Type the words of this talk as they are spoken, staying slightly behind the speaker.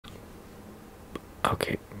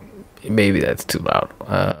Okay, maybe that's too loud.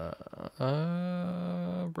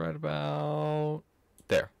 Right about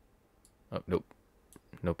there. Oh, nope.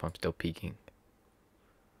 Nope, I'm still peaking.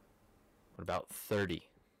 What about 30?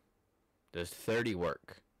 Does 30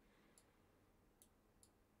 work?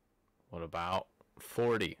 What about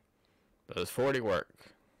 40? Does 40 work?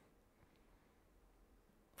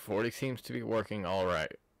 40 seems to be working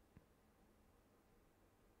alright.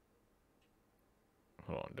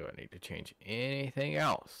 Hold on, do I need to change anything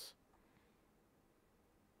else?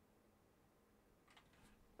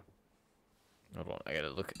 Hold on, I gotta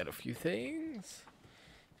look at a few things.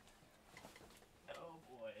 Oh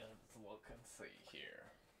boy, let's look and see here.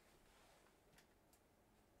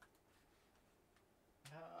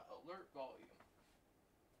 Alert volume.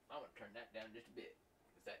 I'm gonna turn that down just a bit,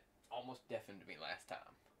 because that almost deafened me last time.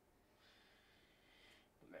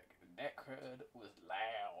 That crud was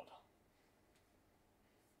loud.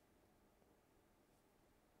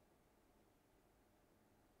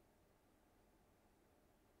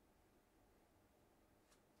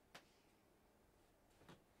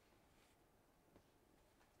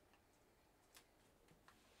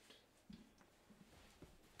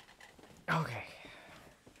 Okay.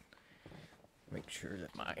 Make sure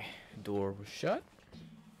that my door was shut,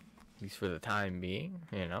 at least for the time being,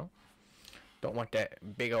 you know. Don't want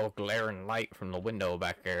that big old glaring light from the window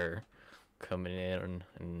back there coming in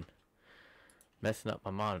and messing up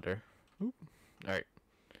my monitor. Oop. Alright.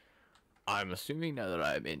 I'm assuming now that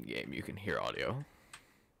I'm in game you can hear audio.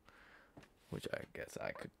 Which I guess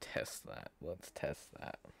I could test that. Let's test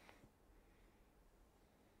that.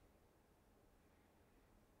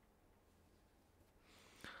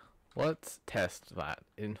 Let's test that.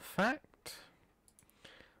 In fact,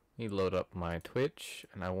 let me load up my Twitch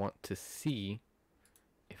and I want to see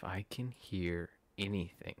if I can hear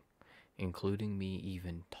anything, including me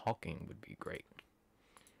even talking would be great.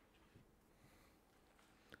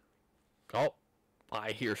 Oh,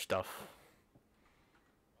 I hear stuff.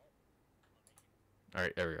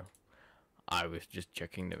 Alright, there we go. I was just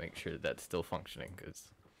checking to make sure that that's still functioning,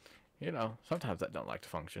 because, you know, sometimes that don't like to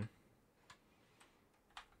function.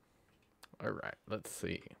 Alright, let's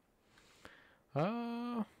see.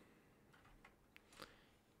 What?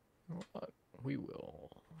 We will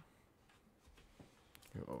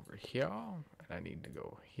go over here, and I need to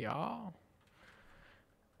go here.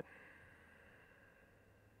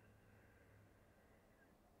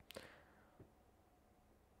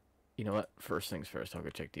 You know what? First things first, I'll go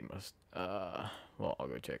check Demos. Well, I'll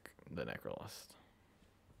go check the Necrolist.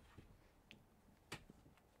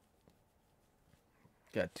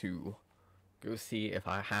 Got to go see if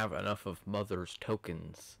I have enough of Mother's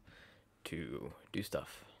tokens to do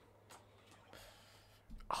stuff.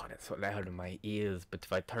 Oh, that's so loud in my ears, but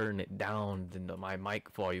if I turn it down, then my mic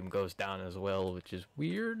volume goes down as well, which is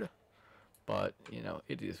weird. But, you know,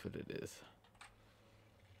 it is what it is.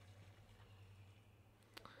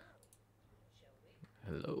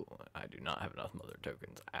 Hello, I do not have enough Mother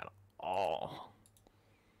tokens at all.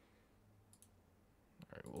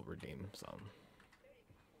 Alright, we'll redeem some.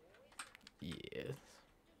 Yes.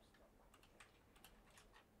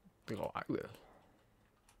 Oh, I will.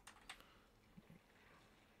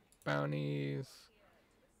 Bounties.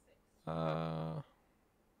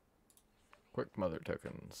 Quick Mother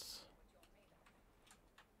tokens.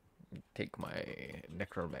 Take my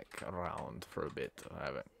Necromech around for a bit. I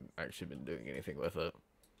haven't actually been doing anything with it.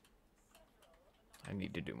 I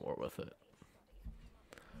need to do more with it.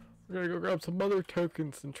 We're gonna go grab some Mother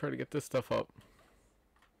tokens and try to get this stuff up.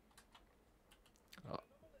 Oh.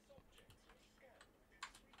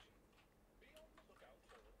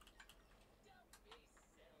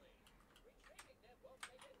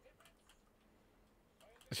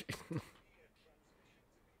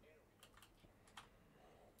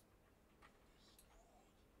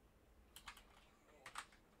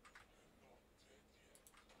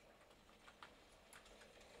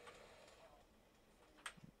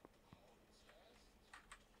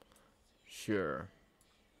 Sure.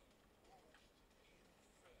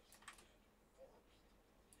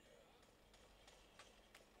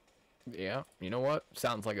 Yeah, you know what?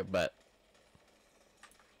 Sounds like a bet.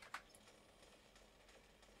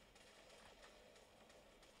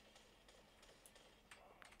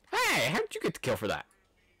 Hey, how did you get the kill for that?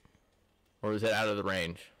 Or is it out of the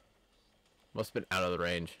range? Must have been out of the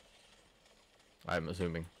range. I'm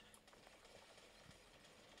assuming.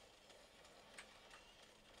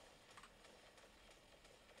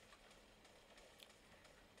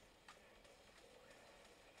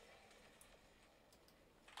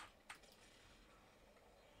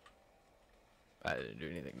 I didn't do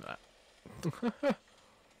anything to that.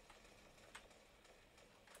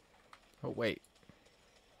 wait.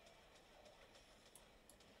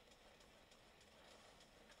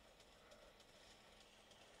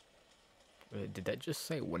 Did that just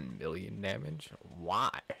say 1 million damage? Why?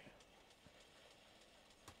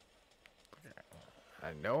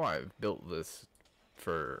 I know I've built this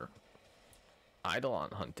for Eidolon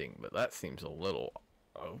hunting, but that seems a little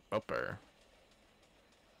upper.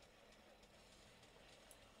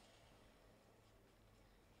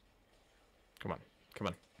 Come on, come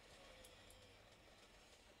on.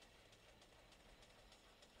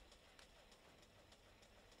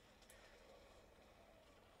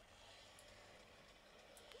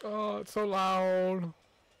 Oh, it's so loud.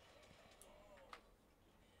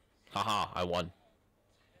 Haha, I won.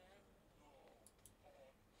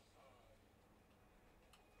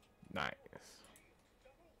 Nice.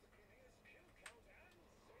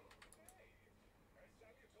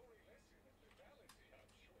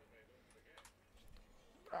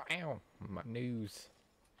 Ow, my nose.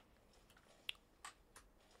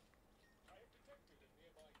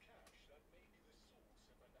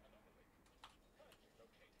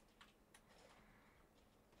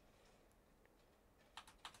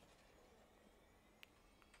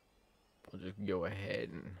 I'll just go ahead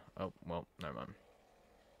and... Oh, well, never mind.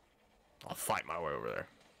 I'll fight my way over there.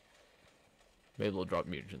 Maybe they'll drop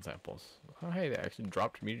mutagen samples. Oh, hey, they actually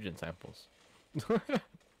dropped mutagen samples.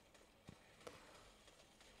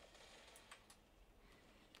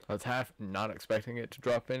 I was half not expecting it to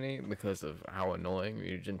drop any because of how annoying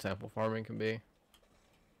mutagen sample farming can be.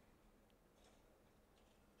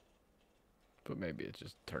 But maybe it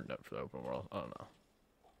just turned up for the open world. I don't know.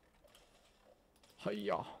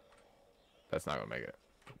 Hiya! That's not gonna make it.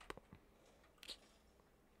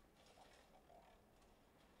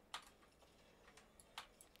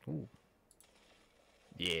 Ooh.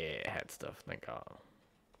 Yeah, it had stuff, thank God.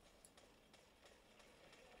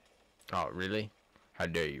 Oh, really? How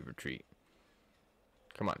dare you retreat?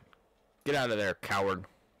 Come on. Get out of there, coward.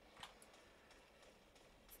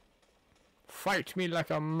 Fight me like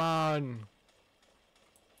a man.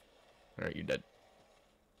 Alright, you're dead.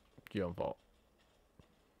 Your own fault.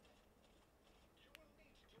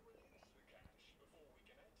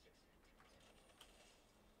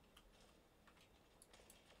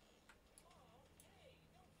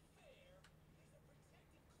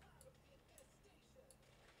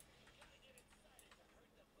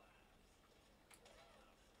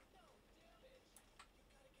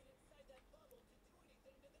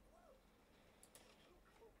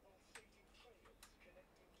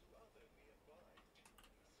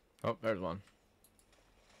 Oh, there's one.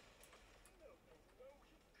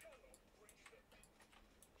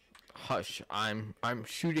 Hush, I'm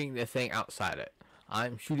shooting the thing outside it.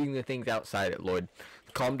 I'm shooting the things outside it, Lloyd.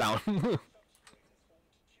 Calm down.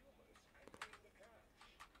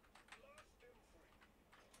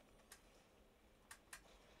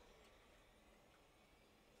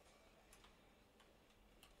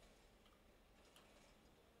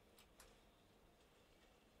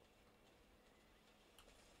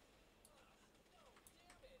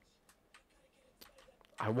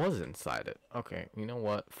 I was inside it. Okay, you know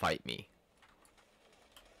what? Fight me.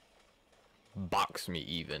 Box me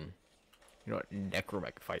even. You know what?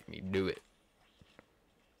 Necromech fight me. Do it.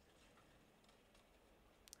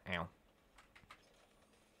 Ow.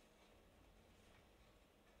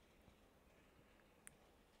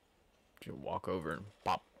 Just walk over and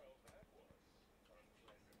pop.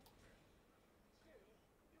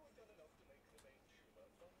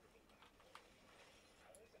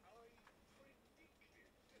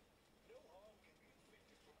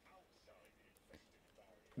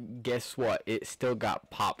 Guess what? It still got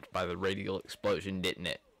popped by the radial explosion, didn't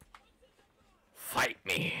it? Fight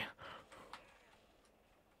me!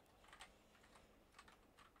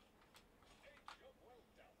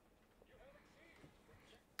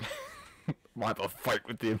 We'll have a fight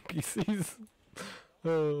with the NPCs.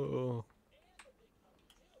 Oh.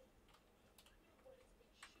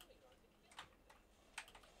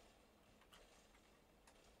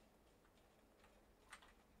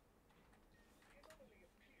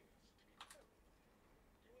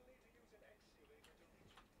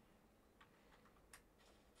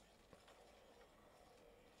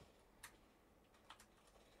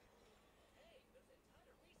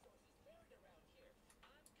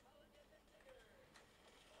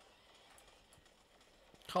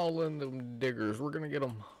 Call in them diggers. We're gonna get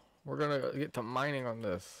them. We're gonna get to mining on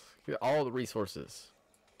this. Get all the resources.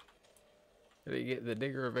 Gotta get the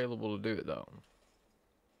digger available to do it though.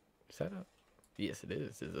 Is that up? Yes, it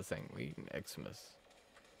is. It's a thing. We Xmas.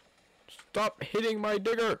 Stop hitting my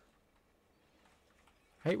digger!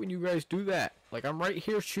 I hate when you guys do that. Like, I'm right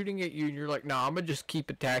here shooting at you, and you're like, nah, I'm gonna just keep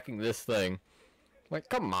attacking this thing. Like,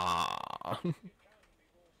 come on.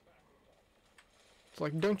 It's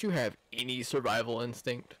like, don't you have any survival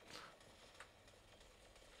instinct?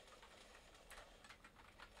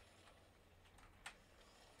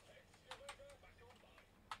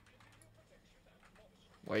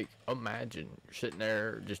 Like, imagine you're sitting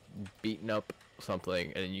there just beating up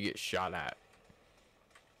something, and then you get shot at.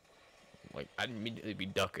 Like, I'd immediately be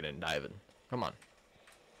ducking and diving. Come on.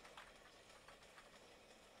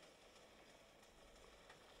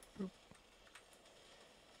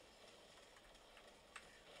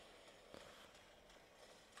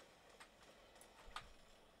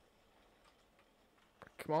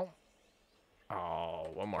 Come on. Oh,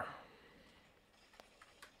 one more.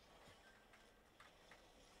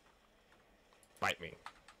 Bite me.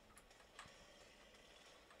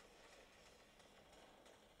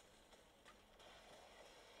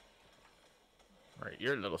 Alright,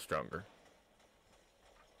 you're a little stronger.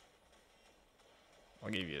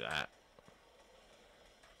 I'll give you that.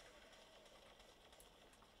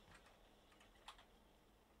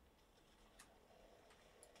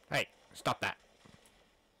 Hey, stop that.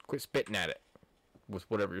 Quit spitting at it. With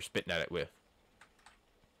whatever you're spitting at it with.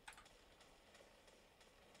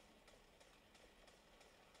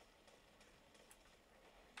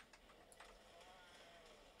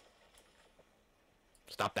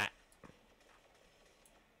 Stop that.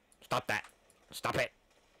 Stop that. Stop it.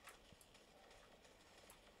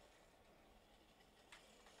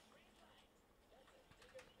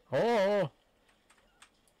 Oh.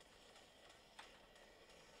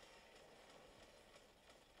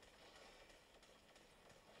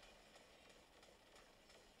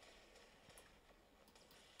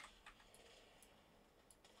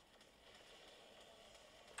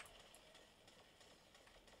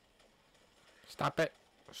 Stop it.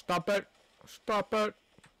 Stop it. Stop it.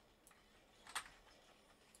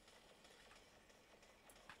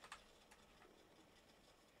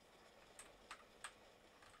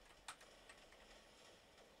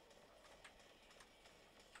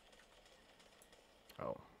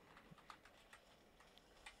 Oh.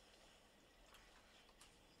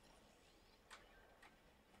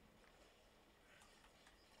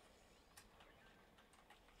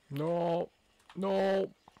 No. No.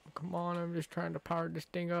 Come on, I'm just trying to power this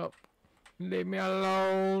thing up. Leave me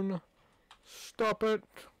alone. Stop it.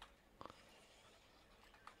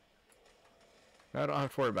 I don't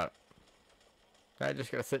have to worry about it. I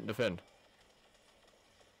just gotta sit and defend.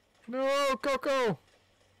 No, Coco!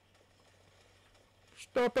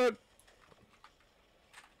 Stop it!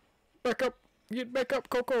 Back up! Get back up,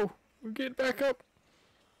 Coco! Get back up!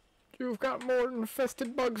 You've got more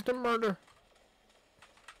infested bugs to murder.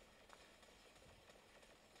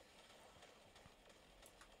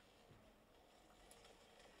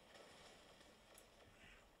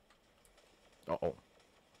 Uh-oh.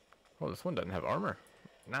 Oh, this one doesn't have armor.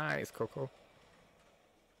 Nice, Coco.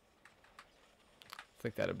 I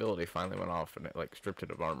think that ability finally went off and it, like, stripped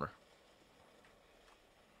it of armor.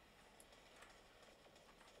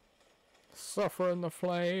 Suffer in the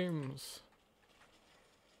flames.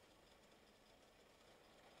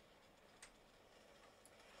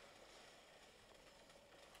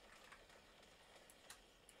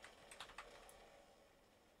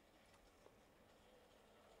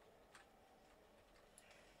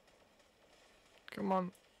 Come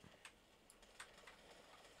on.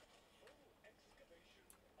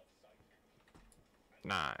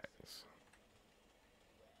 Nice.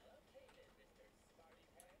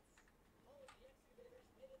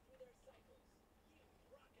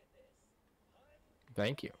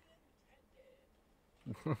 Thank you.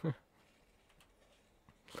 I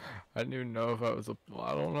didn't even know if I was a... Well,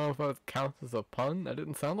 I don't know if that counts as a pun. That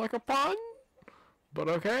didn't sound like a pun. But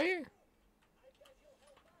okay.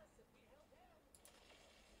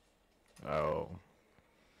 Oh.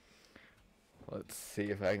 Let's see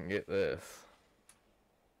if I can get this.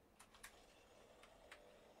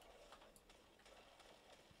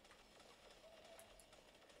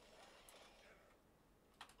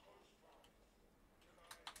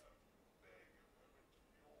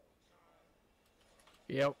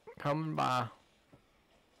 Yep, coming by.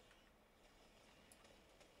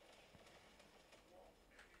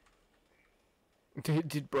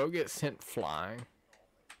 Did bro get sent flying?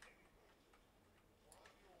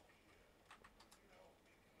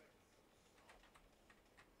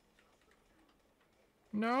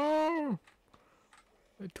 No!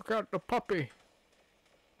 They took out the puppy.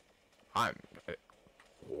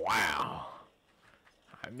 Wow.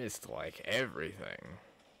 I missed like everything.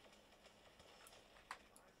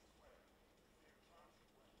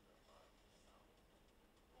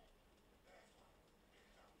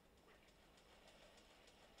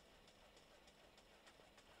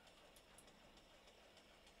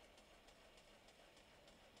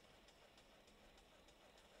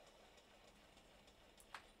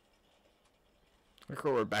 Look,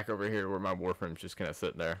 we're back over here where my Warframe's just gonna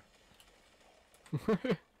sit there.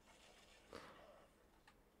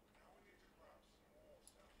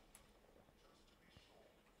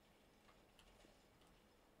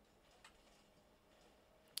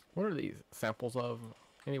 What are these samples of,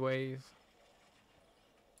 anyways?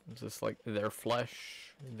 Is this like their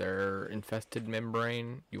flesh, their infested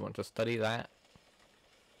membrane? You want to study that?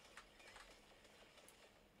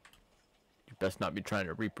 You best not be trying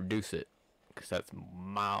to reproduce it, because that's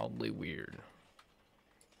mildly weird.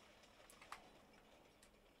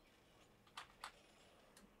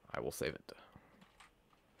 I will save it.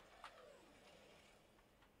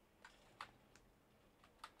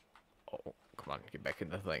 Oh, come on, get back in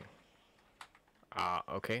the thing.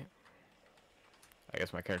 Okay. I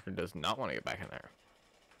guess my character does not want to get back in there.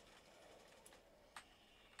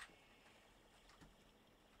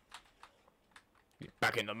 Get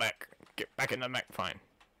back in the mech. Get back in the mech. Fine.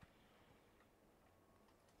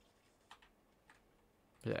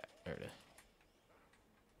 Yeah, there it is.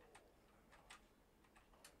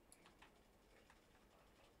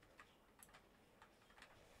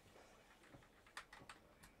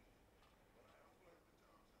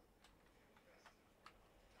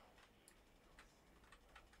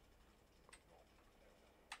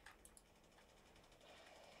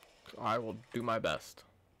 I will do my best.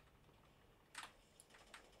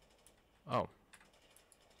 Oh.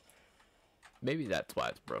 Maybe that's why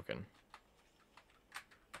it's broken.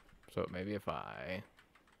 So maybe if I...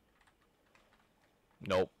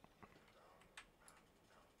 Nope.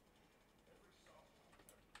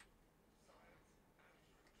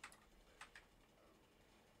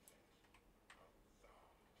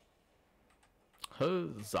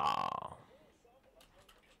 Huzzah.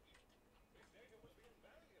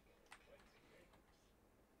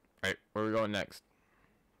 Alright, where are we going next?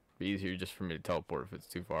 Be easier just for me to teleport if it's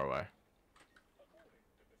too far away.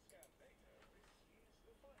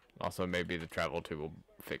 Also, maybe the travel tube will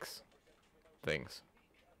fix things.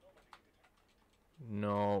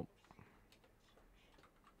 No.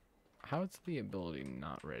 How is the ability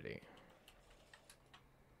not ready?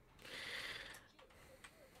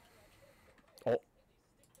 Oh.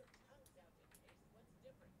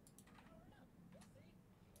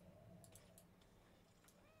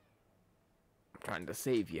 I'm trying to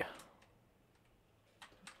save you.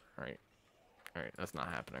 Alright. Alright, that's not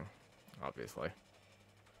happening. Obviously.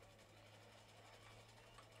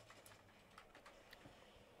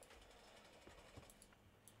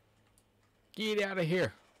 Get out of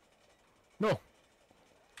here. No.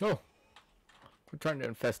 No. Quit trying to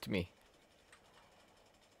infest me.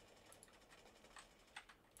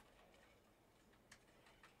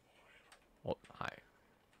 Oh, hi.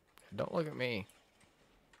 Don't look at me.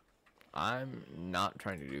 I'm not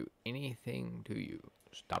trying to do anything to you.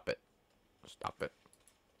 Stop it. Stop it.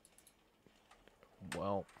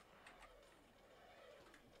 Well.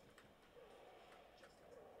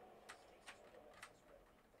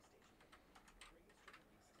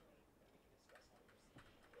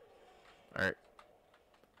 Alright.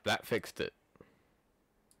 That fixed it.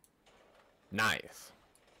 Nice.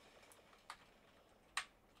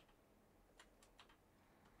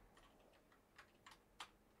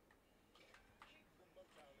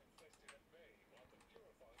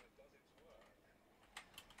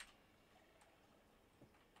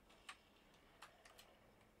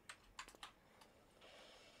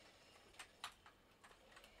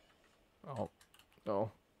 Oh.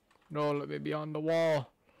 No. No, let me be on the wall.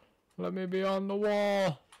 Let me be on the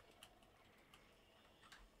wall.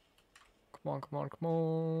 Come on, come on, come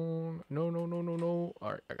on. No, no, no, no, no.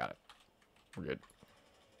 Alright, I got it. We're good.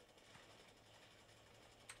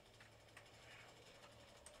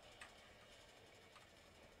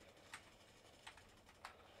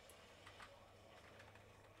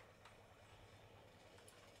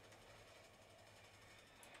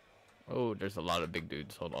 Oh, there's a lot of big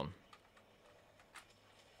dudes. Hold on.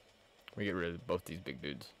 We get rid of both these big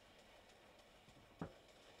dudes.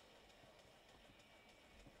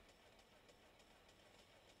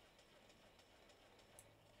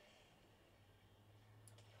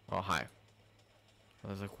 Oh, hi.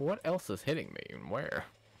 I was like, what else is hitting me and where?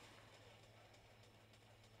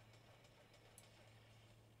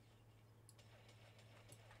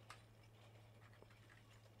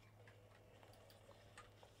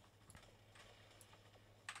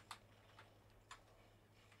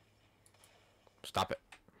 Stop it.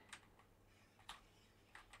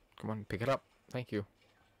 Come on, pick it up. Thank you.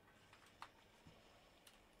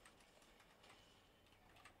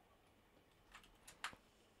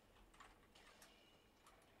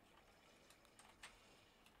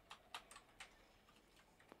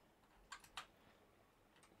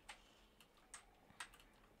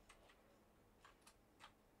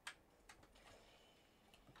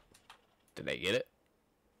 Did I get it?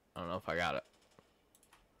 I don't know if I got it.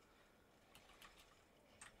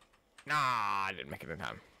 Nah, I didn't make it in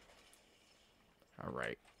time.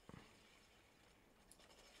 Alright.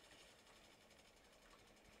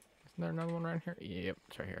 Isn't there another one right here? Yep,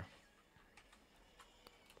 it's right here.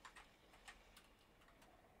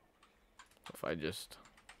 If I just...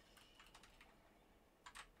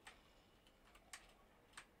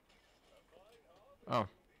 Oh.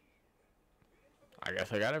 I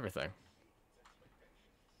guess I got everything.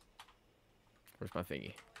 Where's my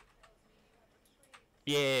thingy?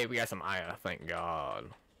 Yeah, we got some Aya, thank God.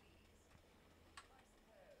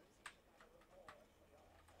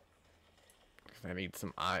 I need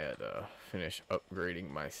some Aya to finish upgrading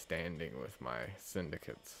my standing with my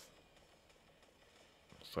syndicates.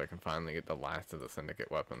 So I can finally get the last of the syndicate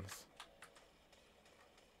weapons.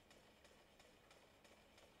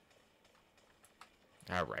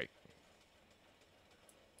 Alright.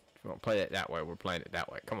 If you want to play it that way, we're playing it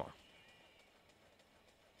that way. Come on.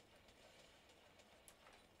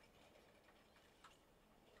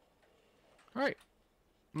 Alright.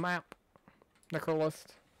 Map. Necro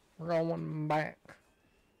list. We're going back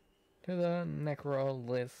to the Necro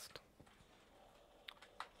list.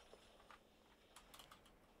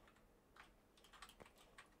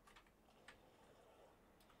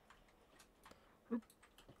 Oop.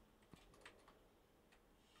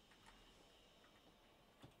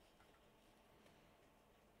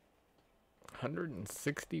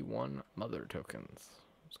 161 mother tokens.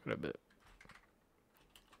 It's quite a bit.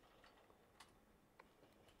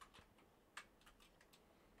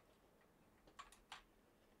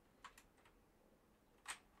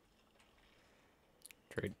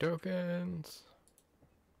 Trade tokens.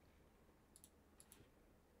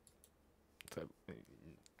 So,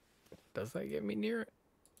 does that get me near it?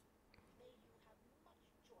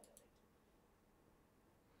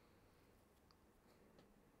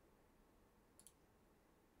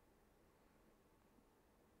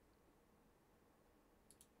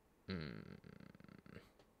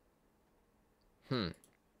 Hmm.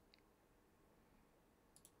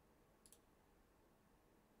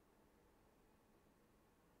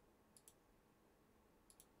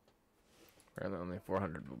 Rather only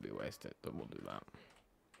 400 will be wasted, but we'll do that.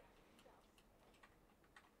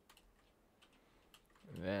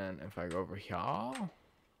 And then if I go over here, hi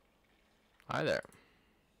there.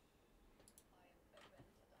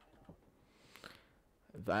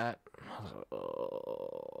 That.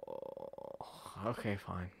 Okay,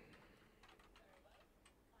 fine.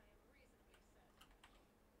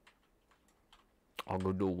 I'll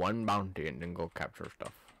go do one bounty and then go capture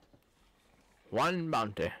stuff. One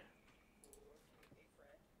bounty.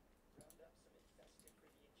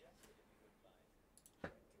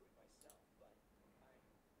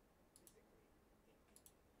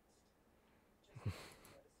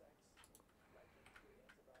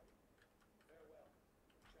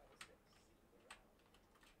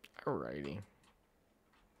 Alrighty.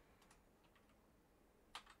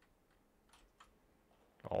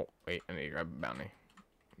 Oh, wait, I need to grab a bounty.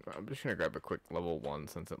 I'm just gonna grab a quick level 1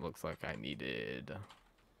 since it looks like I needed...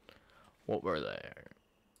 What were they?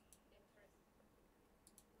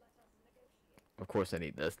 Of course I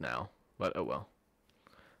need this now, but oh well.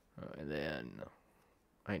 And then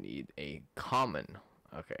I need a common.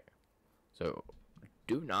 Okay. So,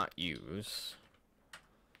 do not use...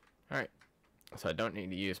 Alright. So I don't need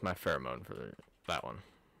to use my pheromone for that one.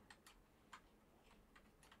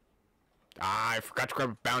 Ah, I forgot to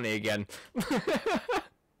grab a bounty again.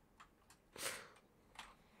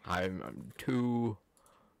 I'm too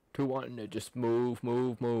wanting to just move.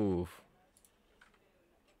 Oh.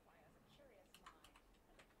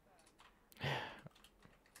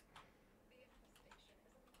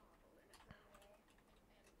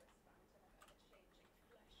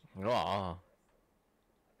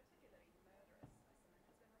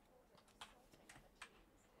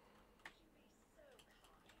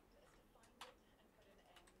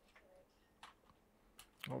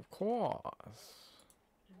 Of course.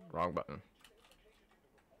 Wrong button.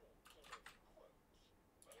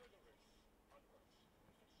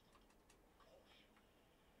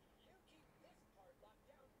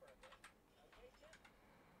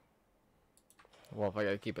 Well, if I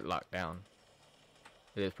gotta keep it locked down.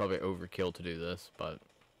 It is probably overkill to do this, but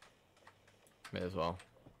may as well.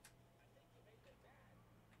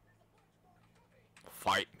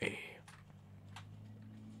 Fight me.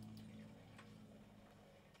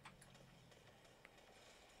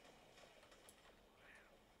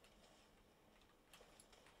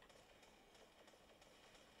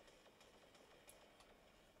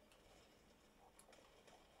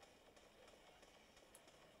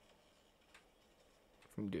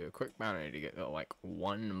 Do a quick bounty to get the, like,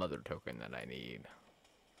 one mother token that I need.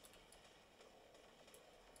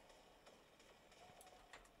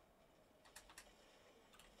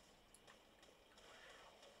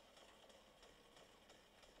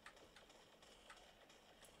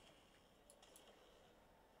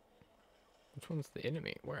 Which one's the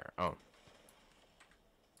enemy? Where? Oh.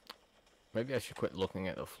 Maybe I should quit looking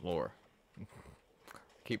at the floor.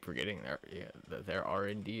 Keep forgetting that there are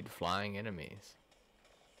indeed flying enemies.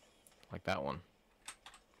 Like that one.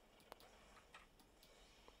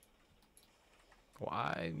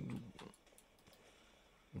 Why? I'm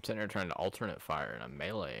sitting there trying to alternate fire and I'm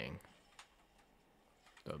meleeing.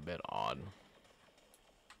 A bit odd.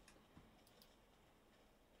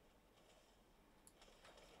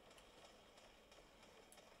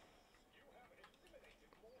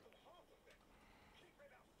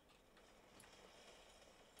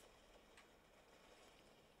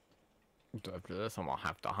 So after this, I'm gonna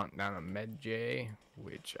have to hunt down a Medjay,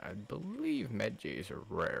 which I believe Medjays are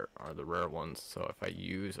rare, are the rare ones. So if I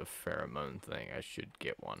use a pheromone thing, I should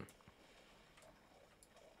get one.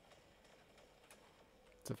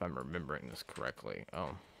 So if I'm remembering this correctly.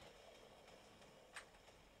 Oh.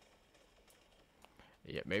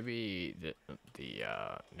 Yeah, maybe the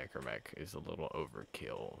Necromech is a little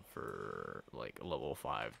overkill for like level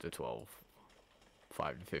 5 to 12,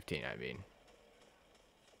 5 to 15, I mean.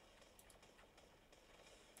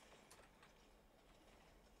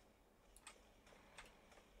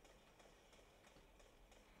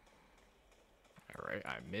 Alright,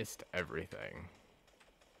 I missed everything.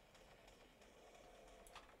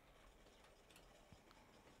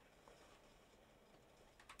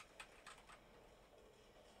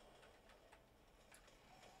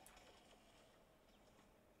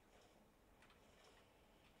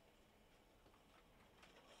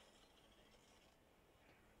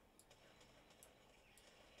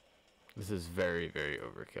 This is very, very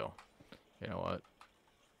overkill. You know what?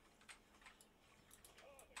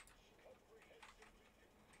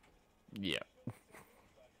 Yeah.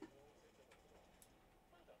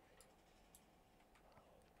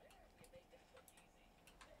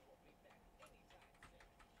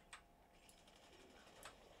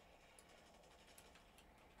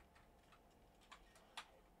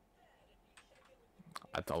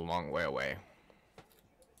 That's a long way away.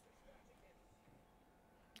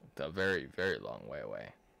 It's a very, very long way away.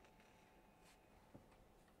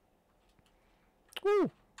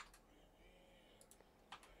 Woo!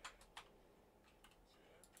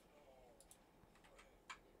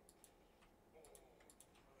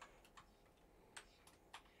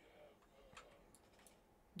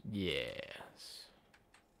 Yes.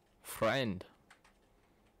 Friend.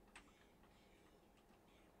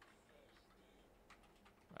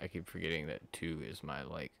 I keep forgetting that 2 is my,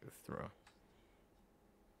 like, throw.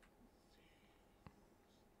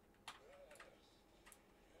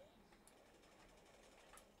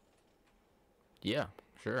 Yeah,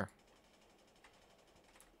 sure.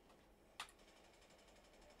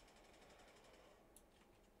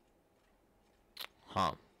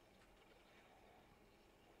 Huh.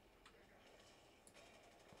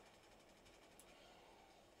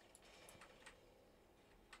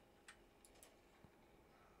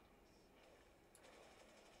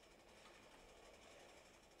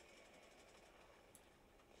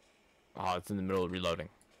 Oh, it's in the middle of reloading.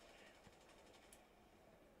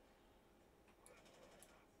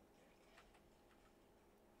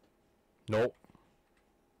 Nope.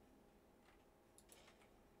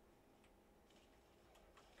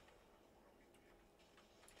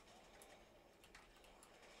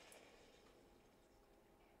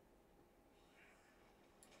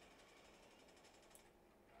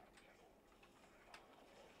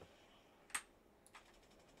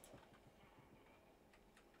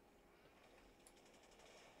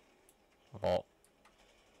 Oh.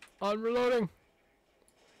 I'm reloading.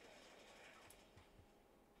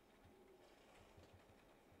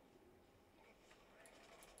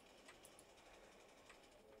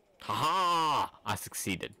 Haha! I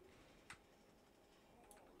succeeded.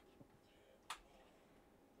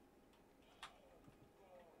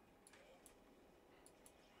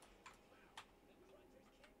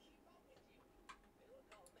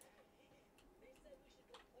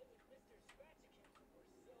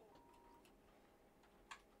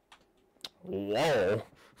 Whoa.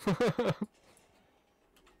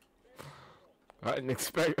 I didn't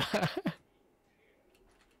expect that.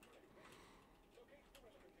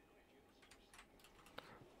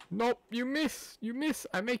 Nope, you miss. You miss.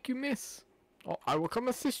 I make you miss. Oh, I will come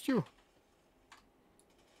assist you.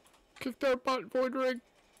 Kick their butt, Void Rig.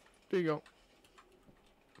 There you go.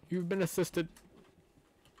 You've been assisted.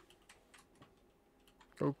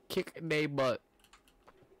 Go kick they butt.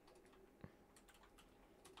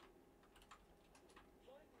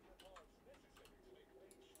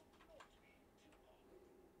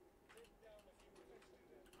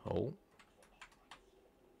 Oh.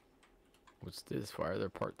 What's this? Why are there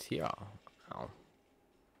parts here? Ow.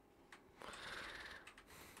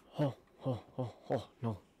 Oh, oh, oh, oh,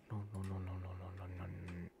 no. No, no, no, no, no, no, no, no,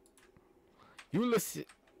 no. You listen.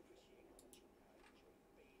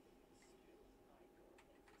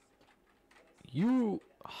 You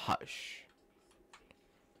hush.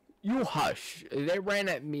 You hush. They ran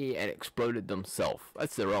at me and exploded themselves.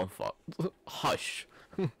 That's their own fault. Hush.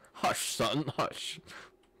 Hush, son. Hush.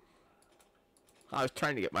 I was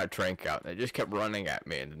trying to get my trank out and they just kept running at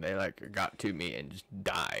me and they like got to me and just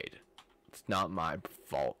died. It's not my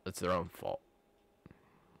fault. It's their own fault.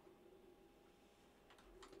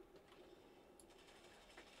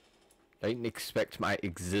 I didn't expect my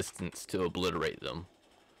existence to obliterate them.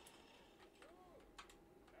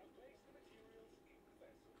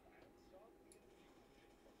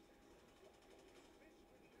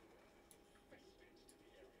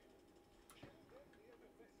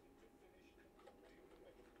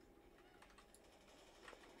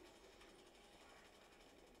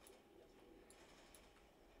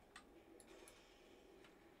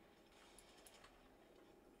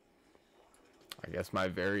 I guess my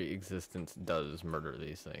very existence does murder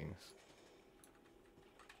these things.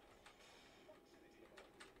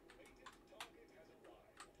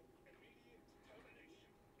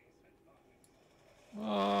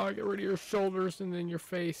 Oh, get rid of your shoulders and then your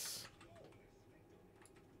face.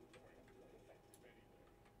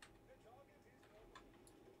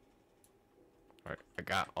 Alright, I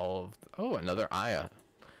got all of... Oh, another Aya.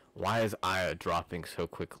 Why is Aya dropping so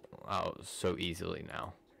quick? Oh, so easily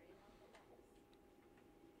now.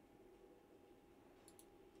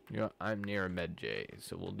 You know, I'm near a med J,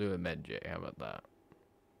 so we'll do a med J. How about that?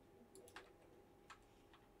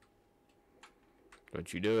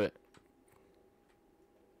 Don't you do it.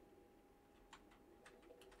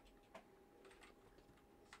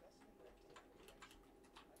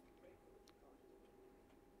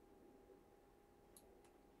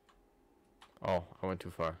 Oh, I went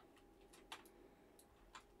too far.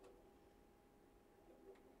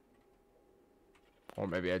 Or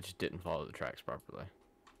maybe I just didn't follow the tracks properly.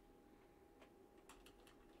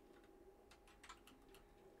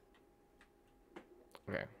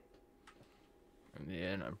 Okay. And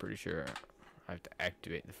then I'm pretty sure I have to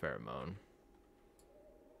activate the pheromone.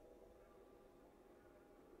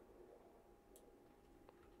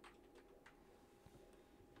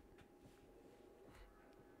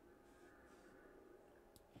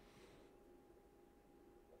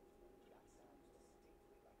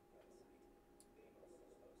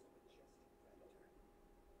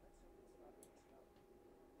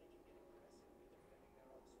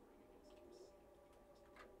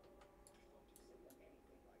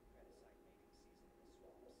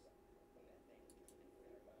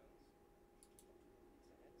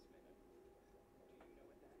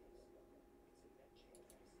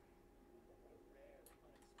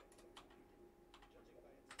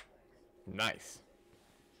 Nice.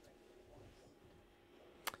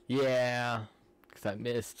 Yeah, because I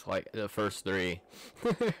missed like the first three.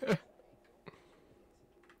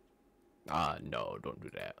 No, don't do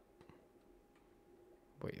that.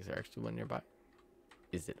 Wait, is there actually one nearby?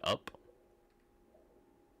 Is it up?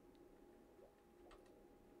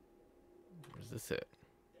 Where's this at?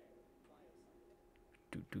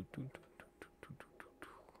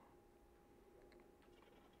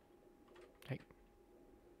 Hey.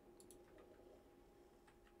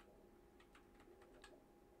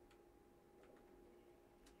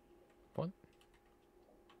 What?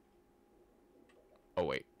 Oh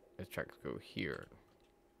wait, let's try to go here.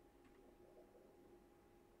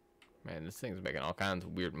 Man, this thing's making all kinds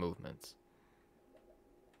of weird movements.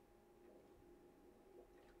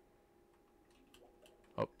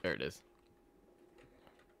 Oh, there it is.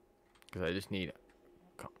 Because I just need...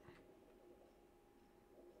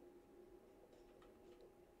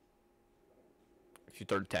 If you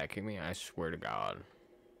start attacking me, I swear to God.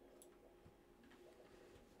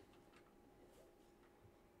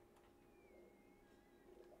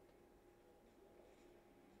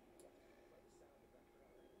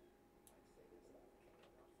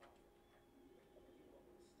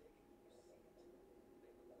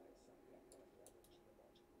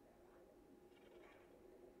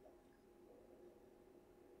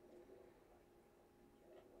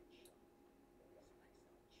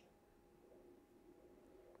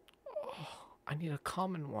 I need a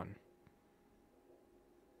common one.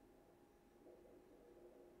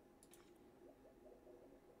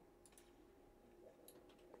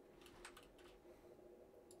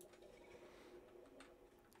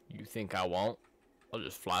 You think I won't? I'll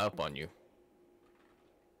just fly up on you.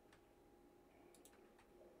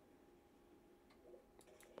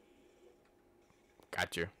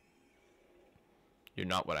 Gotcha. You're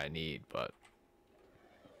not what I need, but...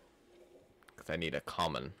 because I need a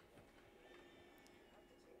common.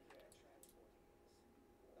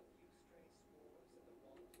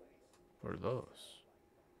 What are those?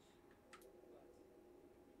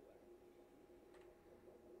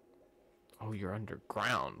 Oh, you're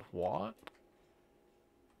underground. What?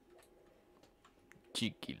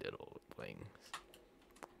 Cheeky little things.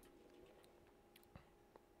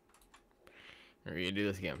 We're gonna do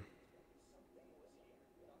this again.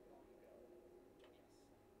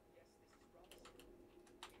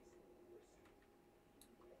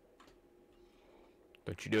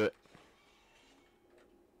 Don't you do it.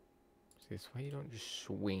 See, that's why you don't just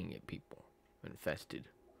swing at people. Infested.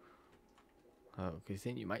 Oh, because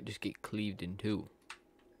then you might just get cleaved in two.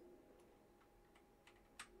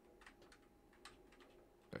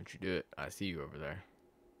 Don't you do it. I see you over there.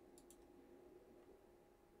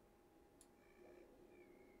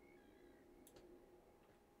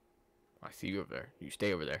 I see you over there. You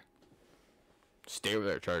stay over there. Stay over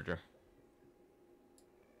there, Charger.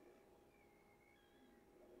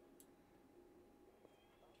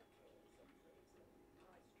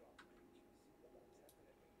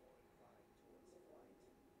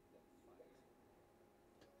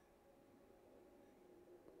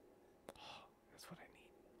 That's what I need.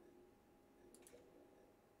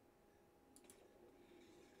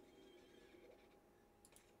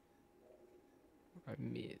 I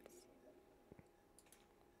miss.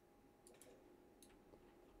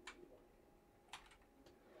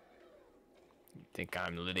 You think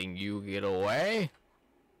I'm letting you get away?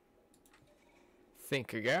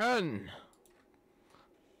 Think again.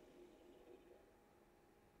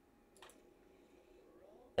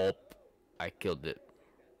 Oh, I killed it.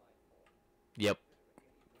 Yep.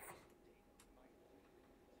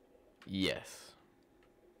 Yes.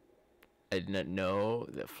 I did not know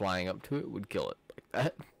that flying up to it would kill it like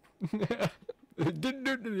that. It didn't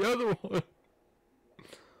do it to the other one.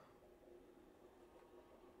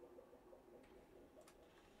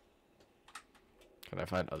 Can I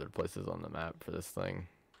find other places on the map for this thing?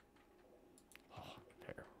 Oh,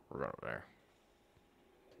 there. We're going over there.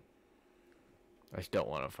 I just don't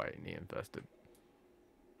want to fight any infested.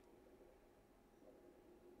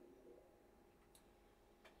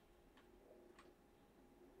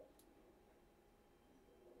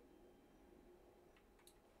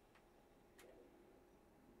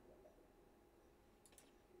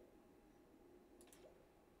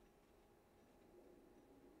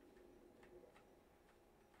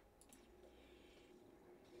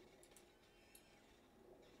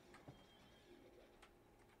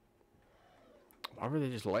 Why were they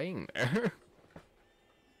just laying there?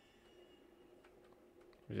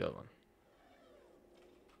 Where's the other one?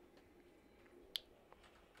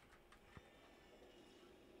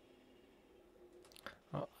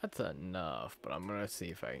 Oh, that's enough, but I'm gonna see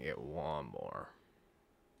if I can get one more.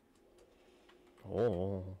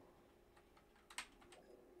 Oh.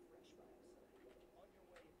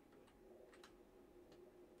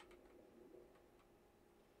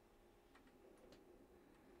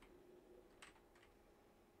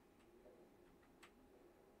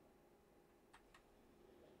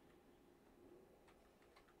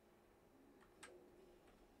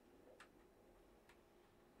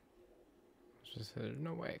 Just, there's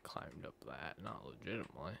no way I climbed up that, not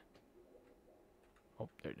legitimately. Oh,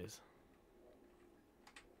 there it is.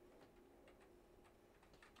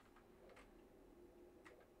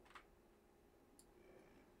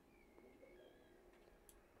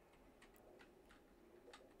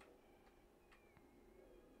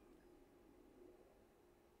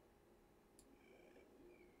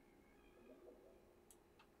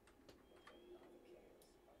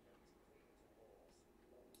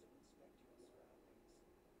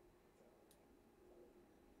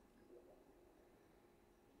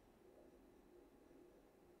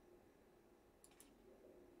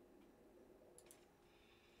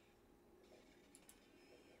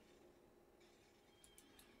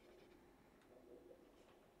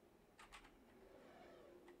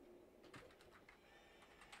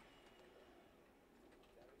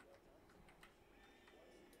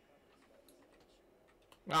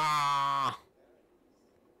 Ah!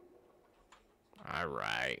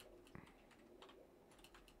 Alright.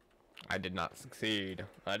 I did not succeed.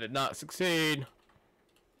 I did not succeed.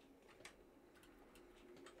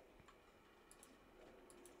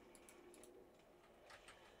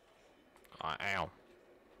 Ow.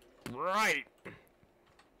 Right.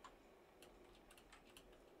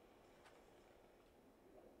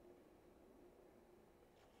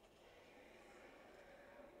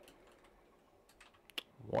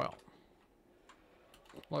 Well,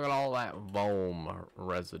 look at all that foam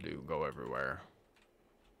residue go everywhere.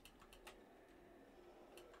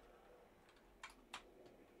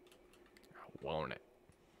 I want it.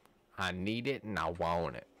 I need it and I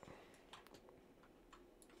want it.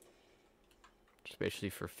 Especially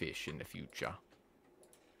for fish in the future.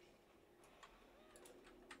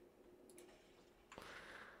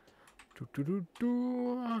 Do, do, do,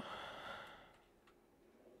 do.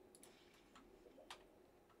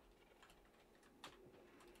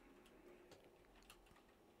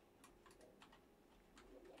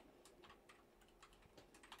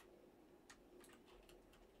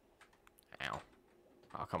 Ow.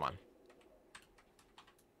 Oh, come on.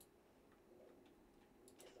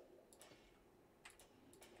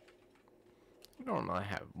 I don't know, I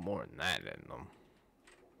have more than that in them.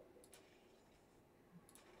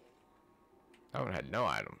 I haven't had no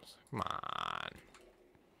items. Come on.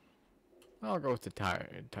 I'll go with the time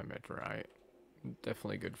right.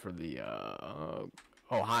 Definitely good for the oh,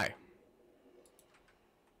 hi.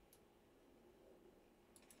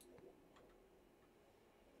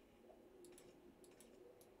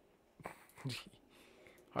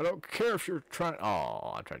 I don't care if you're trying.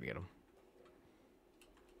 Oh, I tried to get him.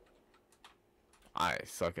 I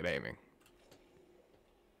suck at aiming.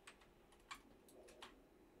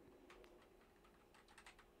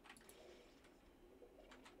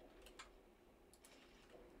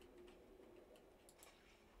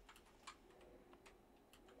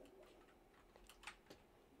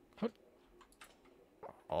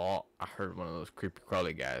 Oh, I heard one of those creepy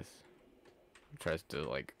crawly guys. He tries to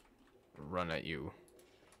like run at you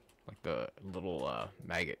like the little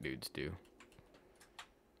maggot dudes do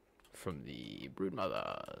from the brood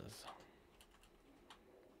mothers.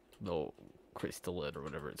 The crystalid or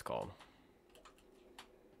whatever it's called.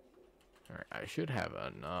 Alright, I should have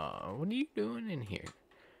an what are you doing in here?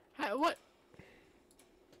 What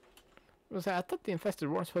was that? I thought the infested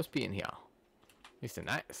weren't supposed to be in here. At least in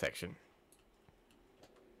that section.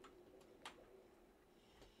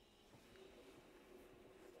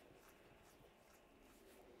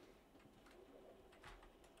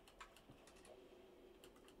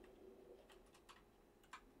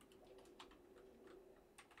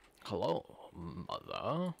 Hello,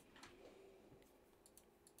 mother.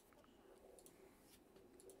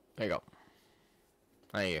 There you go.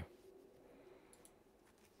 Thank you.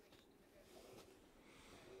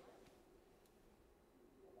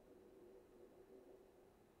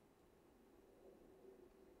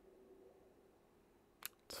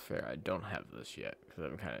 It's fair, I don't have this yet because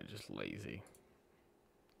I'm kind of just lazy.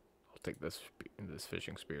 I'll take this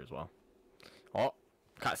fishing spear as well. Oh,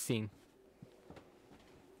 cutscene.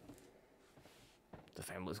 The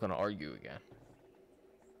family's gonna argue again.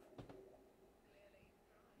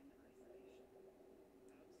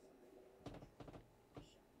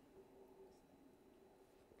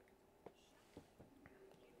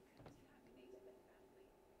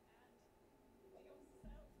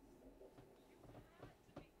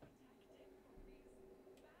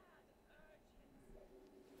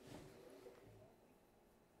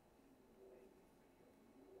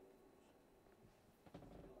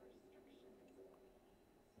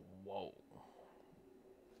 Whoa.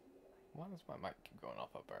 Why does my mic keep going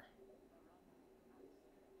off up there?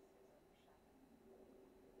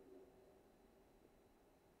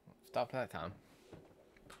 Stop that time.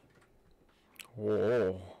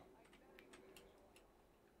 Whoa.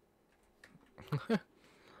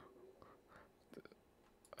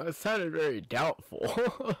 That sounded very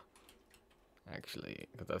doubtful. Actually,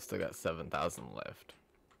 because I've still got 7,000 left.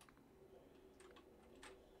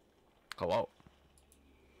 Hello.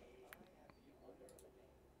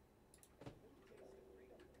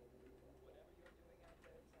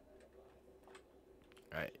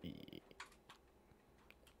 Alright.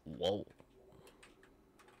 Whoa.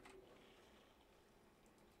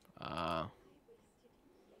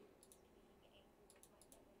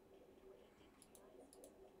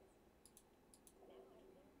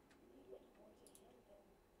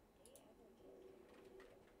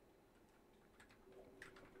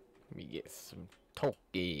 Let me get some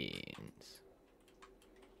tokens.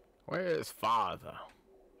 Where's father?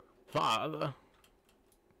 Father?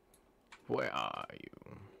 Where are you?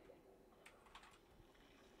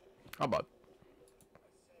 How about?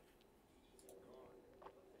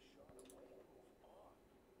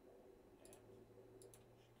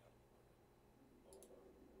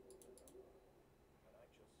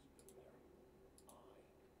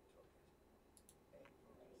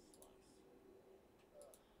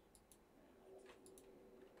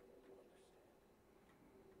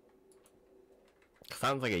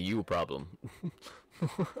 Sounds like a you problem.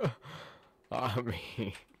 I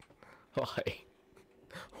mean, like,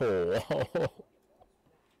 oh,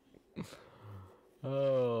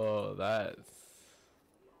 oh, that's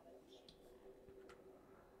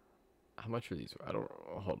how much are these? I don't.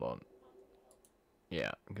 Hold on.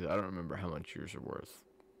 Yeah, because I don't remember how much yours are worth.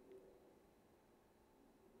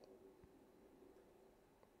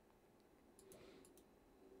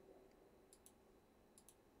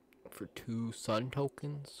 For 2 sun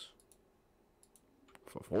tokens?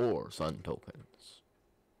 For 4 sun tokens.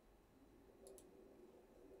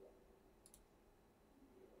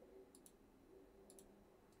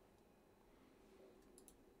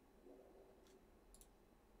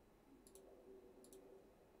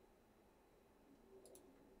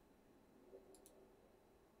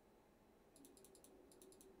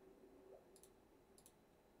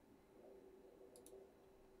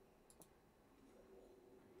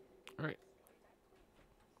 Alright.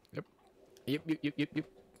 Yep. Yep, yep, yep, yep, yep.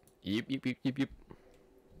 Yep, yep, yep, yep, yep.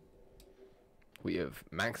 We have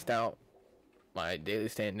maxed out my daily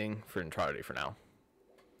standing for neutrality for now.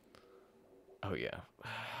 Oh yeah.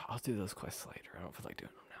 I'll do those quests later. I don't feel like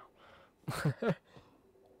doing them now.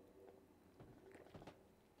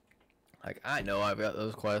 Like, I know I've got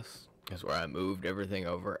those quests. That's where I moved everything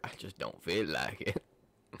over. I just don't feel like it.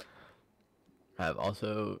 I've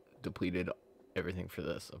also depleted everything for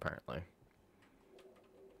this, apparently.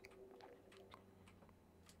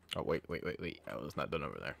 Oh, wait. I was not done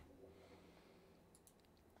over there.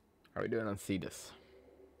 How are we doing on Cetus?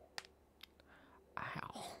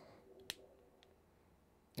 Ow.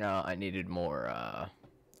 No, I needed more,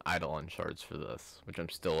 Eidolon shards for this, which I'm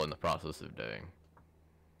still in the process of doing.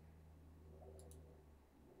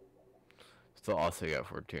 Still also got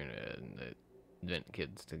Fortuna and the Vent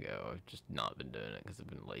Kids to go. I've just not been doing it because I've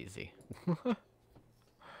been lazy.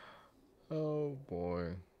 Oh,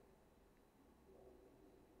 boy.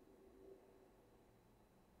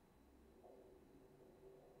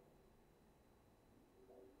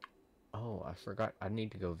 Oh, I forgot. I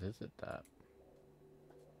need to go visit that.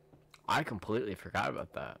 I completely forgot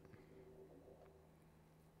about that.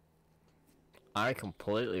 I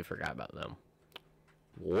completely forgot about them.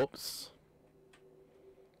 Whoops.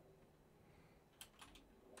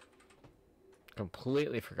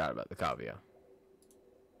 Completely forgot about the Cavia.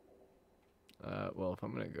 Well, if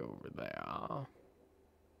I'm gonna go over there, I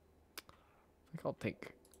think I'll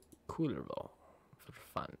take Coolerville for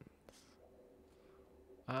fun.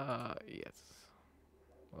 Yes.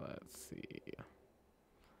 Let's see.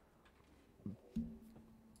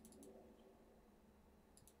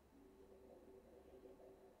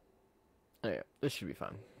 Oh, yeah, this should be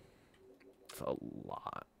fun. It's a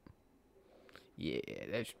lot. Yeah,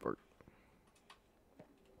 that should work.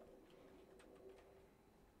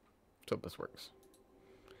 So this works.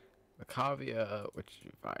 The Cavia, which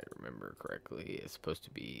if I remember correctly, is supposed to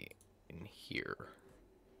be in here.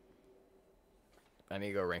 I need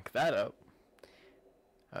to go rank that up.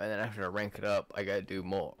 And then after I rank it up, I gotta do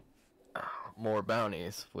more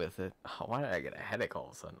bounties with it. Oh, why did I get a headache all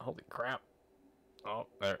of a sudden? Holy crap. Oh,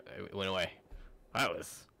 there, it went away. That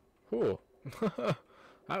was... Whew.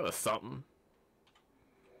 That was something.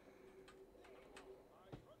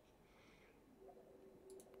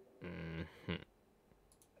 Mm-hmm.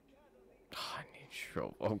 Oh, I need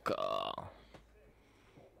Shrovoka.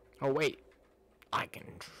 Oh, wait. I can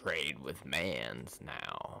trade with Mans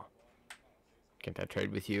now. Can't I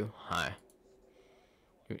trade with you? Hi.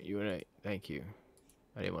 You wanna... Thank you.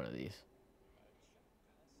 I need one of these.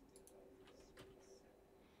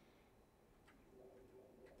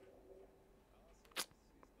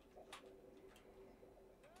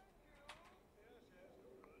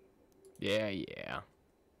 Yeah, yeah.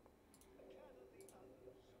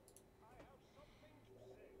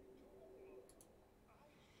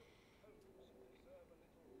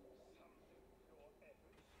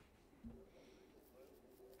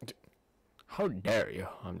 How dare you?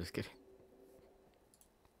 I'm just kidding.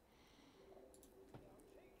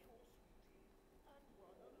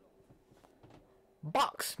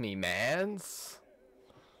 Box me, mans.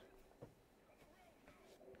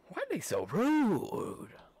 Why are they so rude?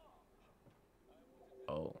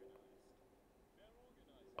 Oh.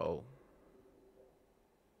 Oh.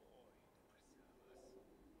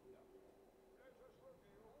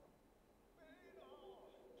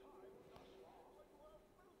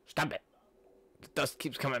 Stop it. The dust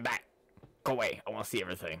keeps coming back. Go away. I want to see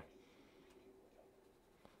everything.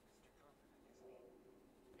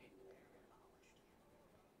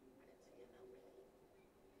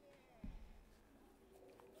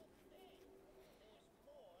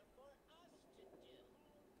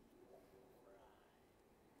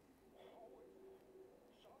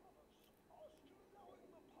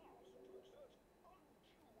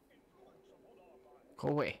 Go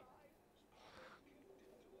away.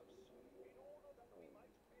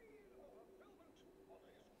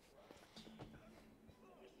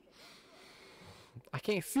 I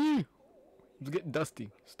can't see. It's getting dusty.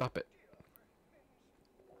 Stop it.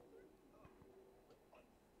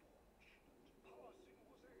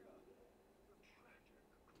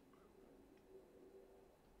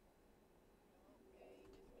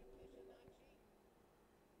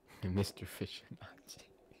 Mr. Fishinachi.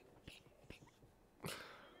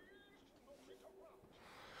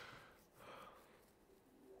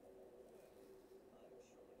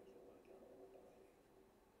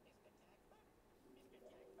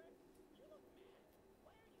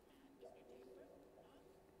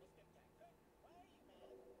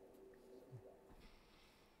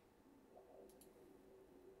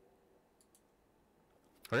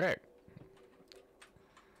 Okay.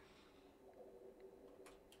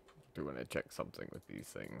 Do want to check something with these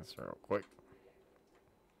things real quick.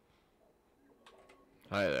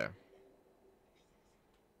 Hi there.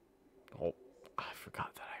 Oh, I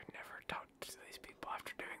forgot that I've never talked to these people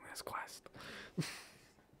after doing this quest.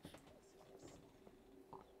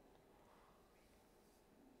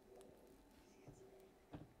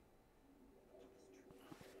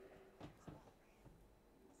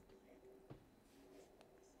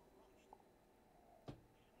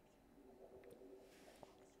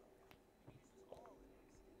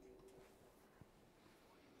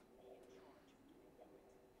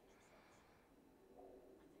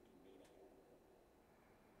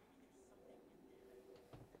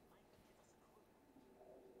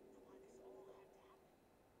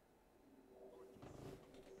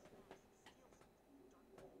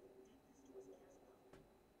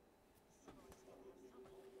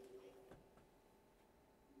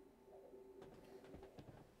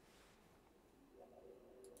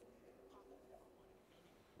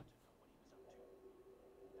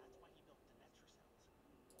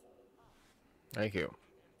 Thank you.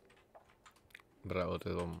 But I will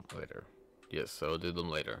do them later. Yes, I will do them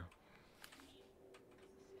later.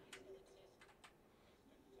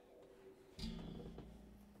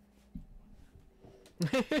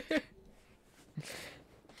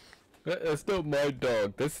 That's not my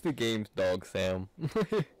dog. That's the game's dog, Sam.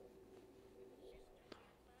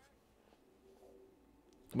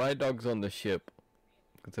 My dog's on the ship.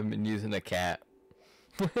 Because I've been using a cat.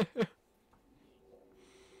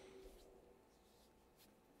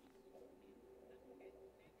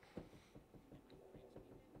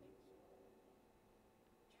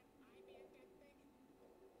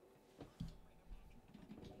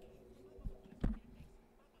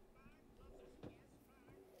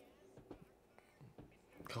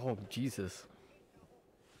 Oh, Jesus.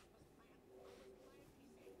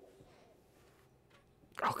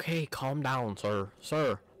 Okay, calm down, sir.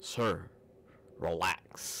 Sir.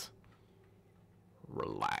 Relax.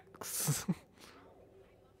 Relax.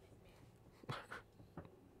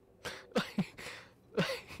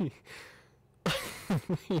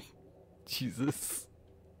 Jesus.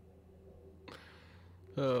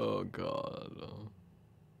 Oh, God.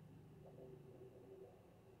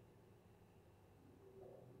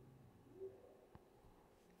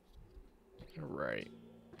 Right.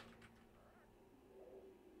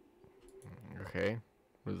 Okay.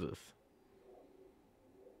 What is this?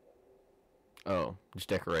 Oh, just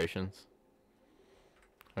decorations.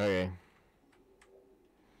 Okay.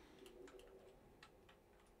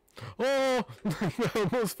 Oh! I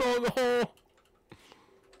almost fell in the hole!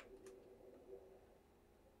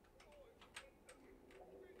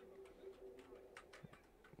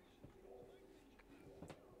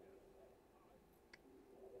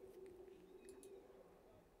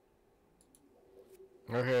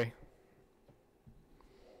 Okay.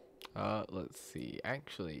 Let's see.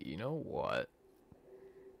 Actually, you know what?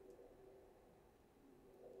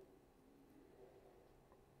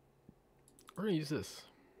 We're gonna use this.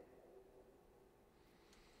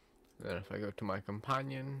 Then if I go to my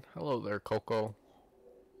companion, hello there, Coco.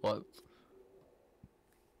 What?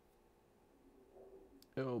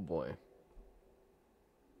 Oh boy.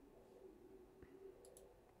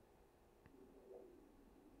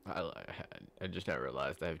 I just now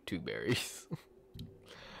realized I have 2 berries.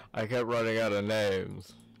 I kept running out of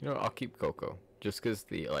names. You know what, I'll keep Coco. Just because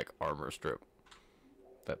the, like, armor strip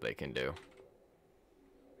that they can do.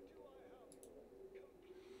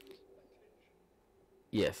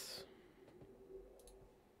 Yes.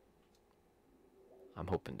 I'm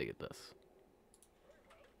hoping to get this.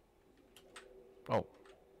 Oh.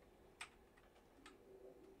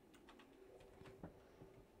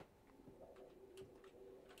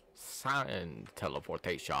 Sign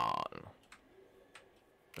teleportation.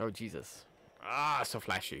 Oh, Jesus. Ah, so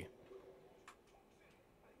flashy.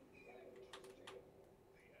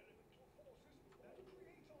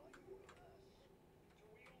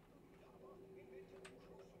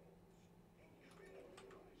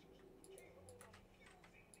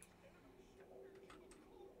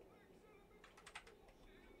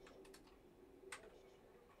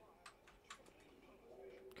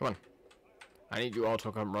 Come on. I need you all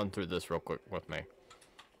to come run through this real quick with me.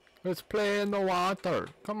 Let's play in the water.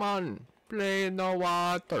 Come on. Play in the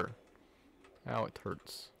water. Ow, it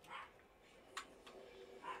hurts.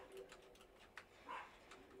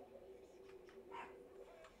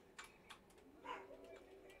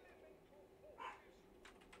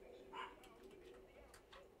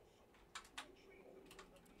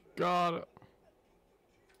 Got it.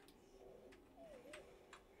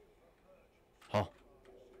 Huh.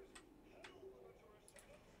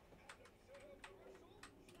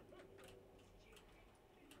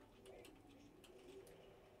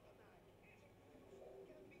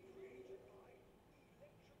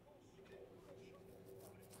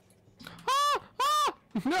 Ah! Ah!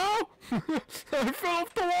 No! I fell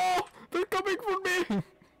off the wall! They're coming for me!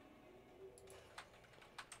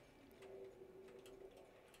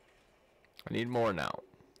 I need more now.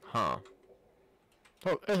 Huh.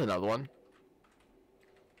 Oh, there's another one.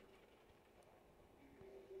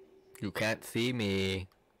 You can't see me.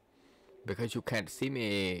 Because you can't see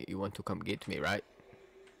me, you want to come get me, right?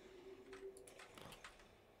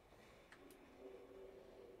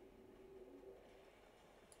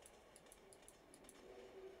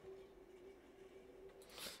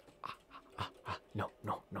 No,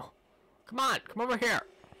 no, no. Come on, come over here.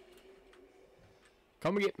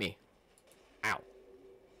 Come get me. Ow.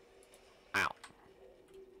 Ow.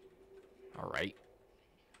 Alright.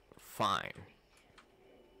 Fine.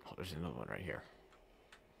 Oh, there's another one right here.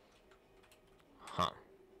 Huh.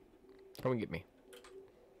 Come and get me.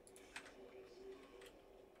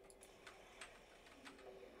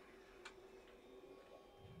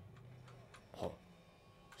 Oh.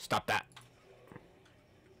 Stop that.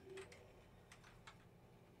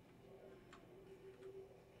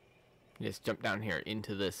 Just jump down here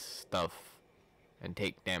into this stuff and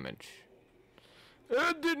take damage.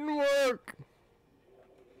 It didn't work!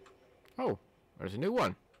 Oh, there's a new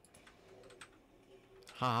one.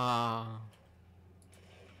 Ha.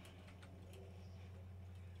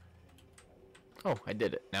 Oh, I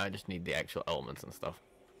did it. Now I just need the actual elements and stuff.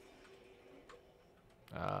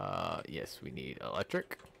 Yes, we need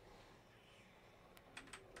electric.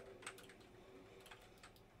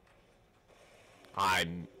 I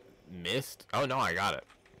missed. Oh no, I got it.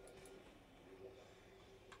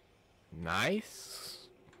 Nice.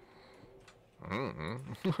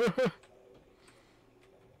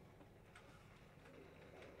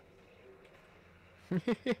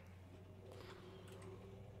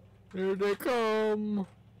 Here they come.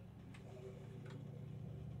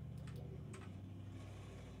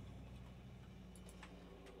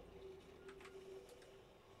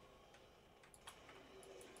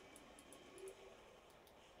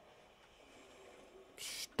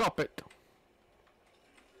 Stop it.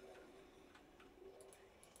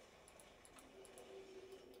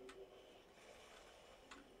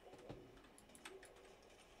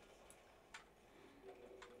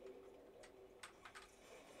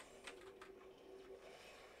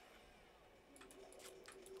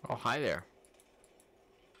 Oh, hi there.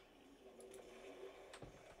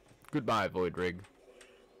 Goodbye, Void Rig.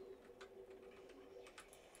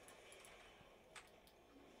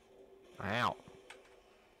 Ow.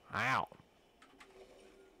 Ow.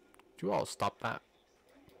 Would you all stop that?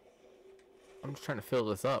 I'm just trying to fill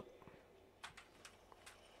this up.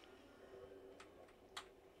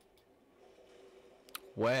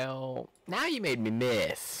 Well, now you made me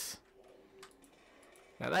miss.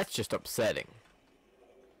 Now that's just upsetting.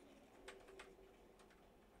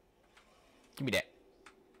 Give me that.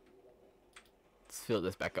 Let's fill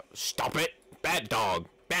this back up. Stop it! Bad dog!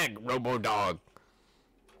 Bad robo dog!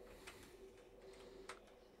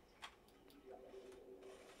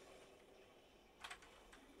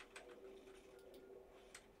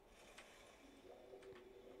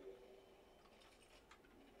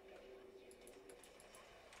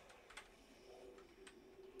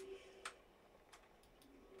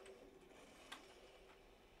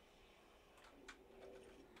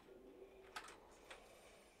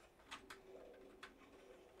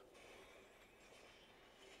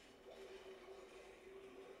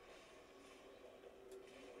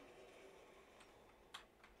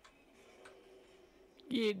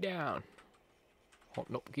 Get down. Oh,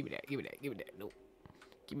 nope. Give me that. Give me that. Give me that. Nope.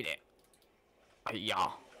 Give me that. Yeah.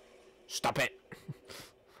 Stop it.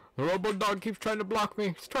 The robot dog keeps trying to block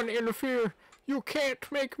me. He's trying to interfere. You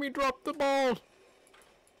can't make me drop the ball.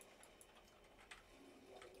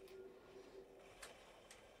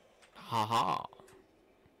 Haha.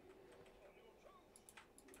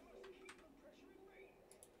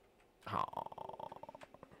 Oh,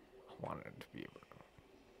 I wanted to be able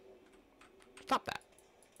to... Stop that.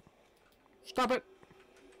 Stop it.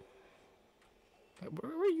 Hey,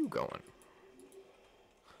 where are you going?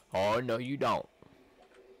 Oh, no, you don't.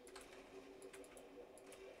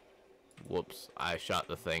 Whoops, I shot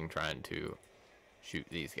the thing trying to shoot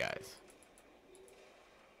these guys.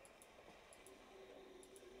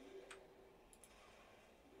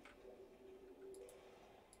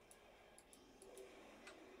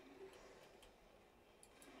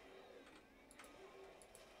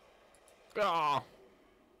 Oh.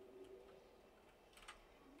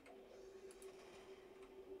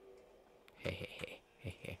 Hey, hey, hey,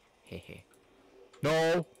 hey, hey, hey, hey.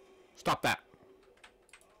 No! Stop that!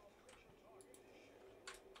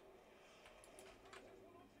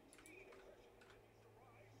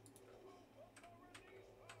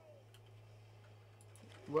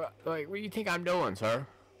 What do you think I'm doing, sir?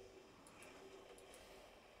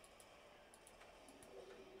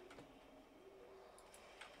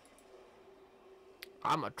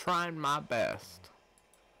 I'm trying my best.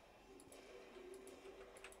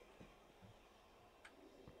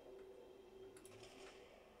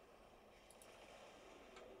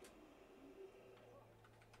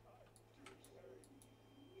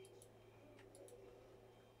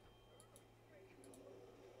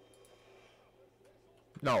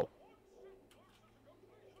 No.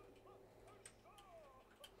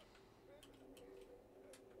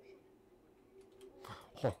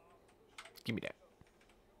 Oh, give me that.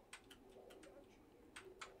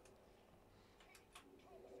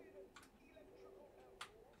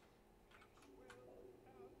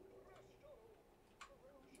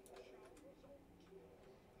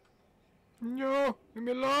 No, leave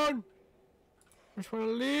me alone. I just want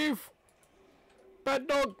to leave. Bad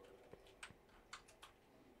dog.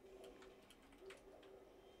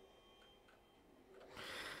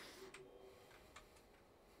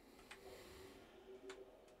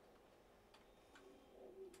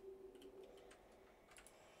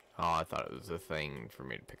 Oh, I thought it was a thing for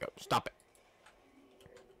me to pick up. Stop it.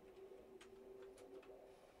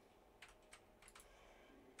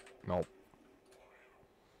 Nope.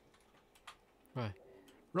 Right.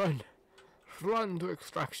 Run. Run to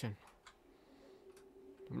extraction.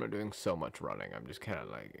 I'm not doing so much running. I'm just kind of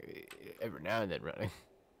like every now and then running.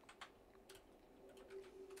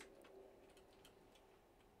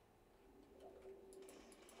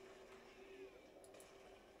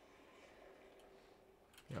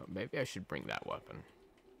 You know, maybe I should bring that weapon.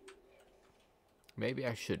 Maybe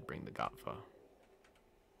I should bring the Gatfa.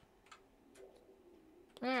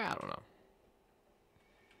 I don't know.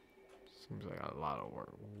 Seems like a lot of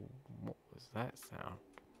work. What was that sound?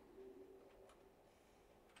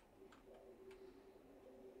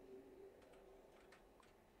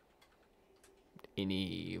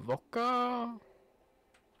 Any Voca?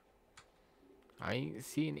 I ain't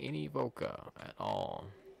seen any Voca at all.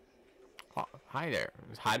 Oh, hi there.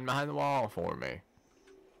 It's hiding behind the wall for me.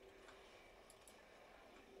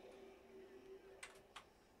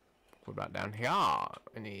 What about down here?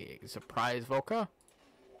 Any surprise Voca?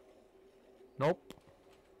 Nope.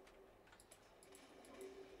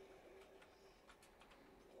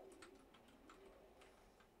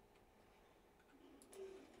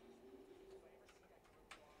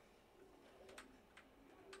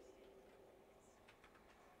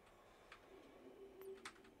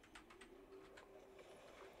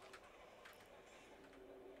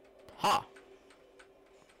 Ha!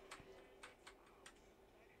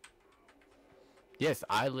 Yes,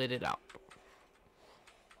 I lit it out.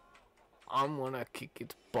 I'm gonna kick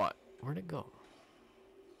its butt. Where'd it go?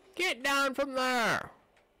 Get down from there!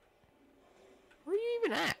 Where are you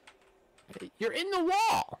even at? You're in the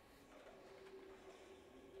wall!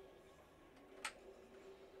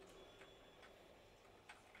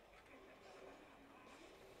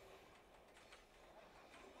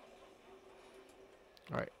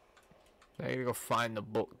 Alright. Now I gotta go find the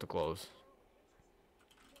book to close.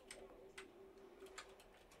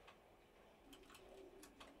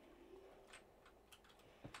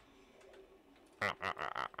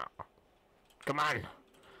 Come on!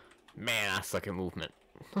 Man, I suck at movement.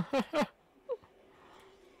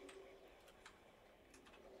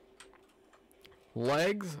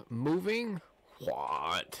 Legs moving?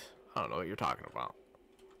 What? I don't know what you're talking about.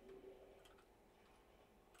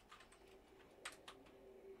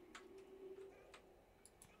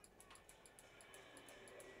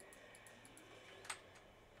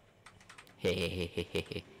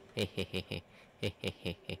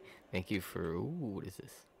 Thank you for. Ooh, what is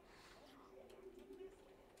this?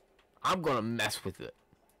 I'm gonna mess with it.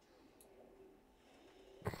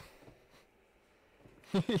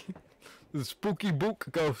 The spooky book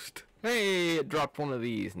ghost. Hey, it dropped one of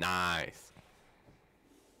these. Nice.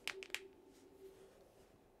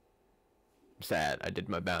 Sad. I did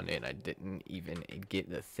my bounty and I didn't even get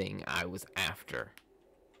the thing I was after.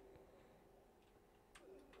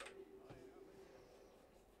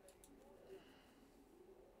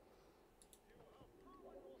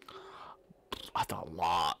 That's a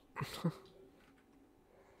lot.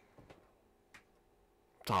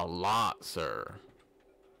 That's a lot, sir.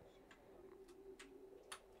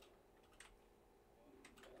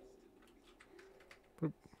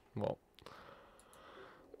 Well,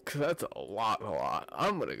 cause that's a lot.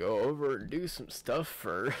 I'm gonna go over and do some stuff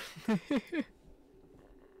for.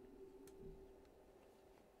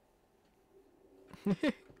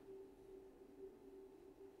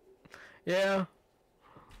 Yeah,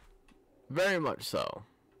 very much so.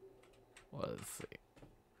 Let's see.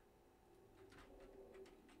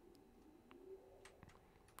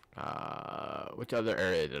 Which other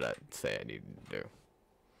area did I say I needed to do?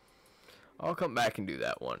 I'll come back and do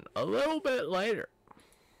that one a little bit later.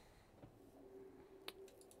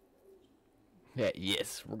 Yeah,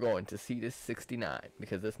 yes, we're going to see this 69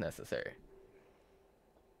 because it's necessary.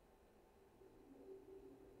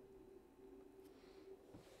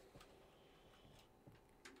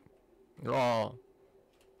 Oh.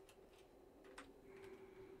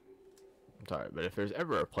 I'm sorry, but if there's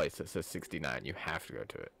ever a place that says 69, you have to go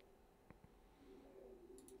to it.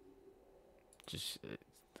 Just,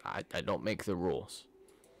 I don't make the rules.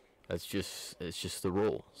 It's just the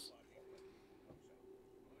rules.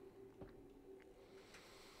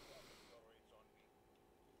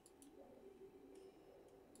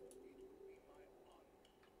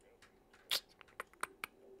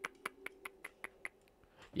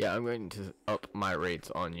 Yeah, I'm going to up my rates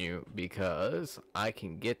on you because I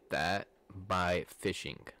can get that by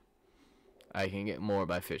fishing. I can get more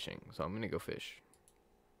by fishing, so I'm gonna go fish.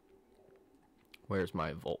 Where's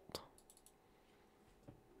my vault?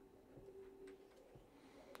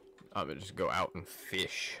 I'm gonna just go out and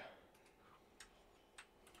fish.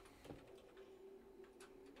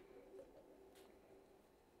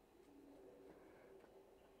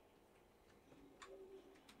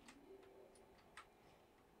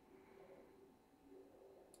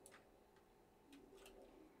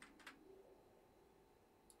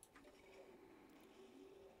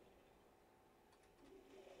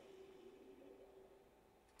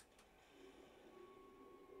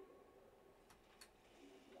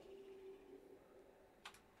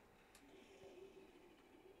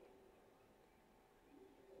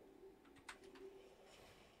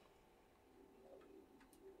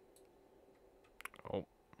 Oh.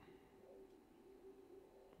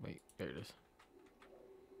 Wait, there it is.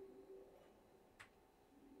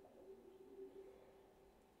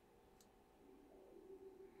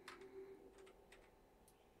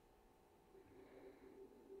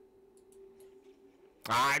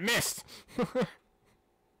 I missed!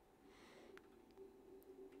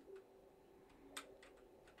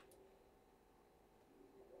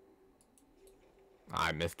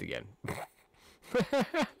 I missed again.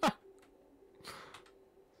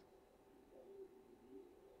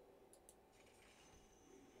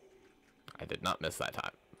 I did not miss that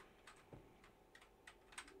time.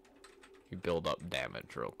 You build up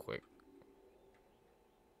damage real quick.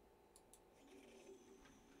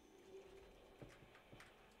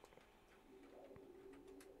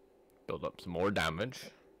 Build up some more damage.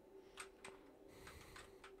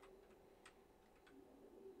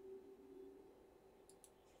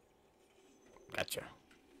 Gotcha.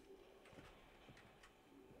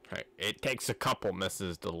 Alright, it takes a couple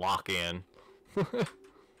misses to lock in.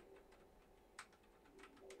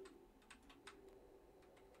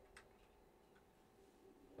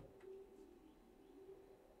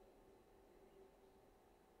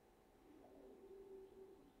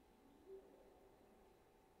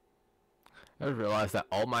 I just realized that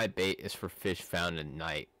all my bait is for fish found at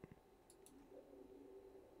night.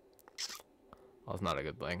 That's not a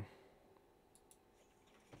good thing.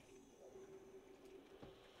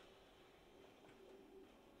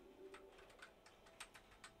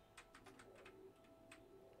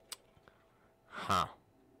 Huh.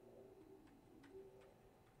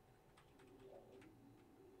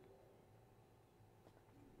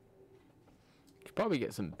 Should probably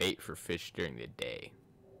get some bait for fish during the day.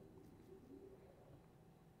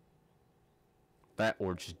 That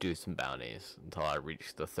or just do some bounties until I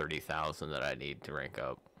reach the 30,000 that I need to rank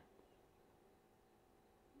up.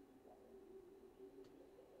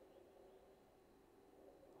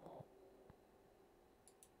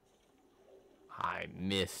 I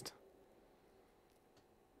missed.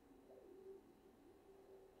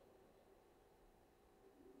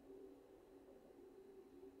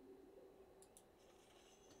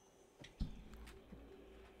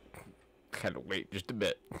 Gotta wait just a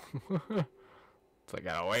bit. So I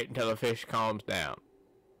gotta wait until the fish calms down.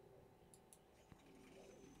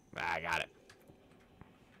 I got it.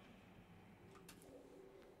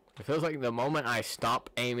 It feels like the moment I stop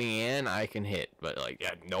aiming in, I can hit. But like,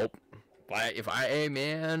 yeah, nope. If I aim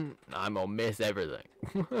in, I'm gonna miss everything.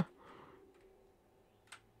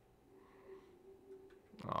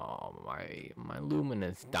 Oh, my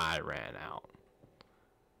luminous dye ran out.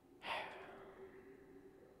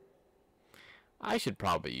 I should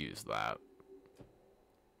probably use that.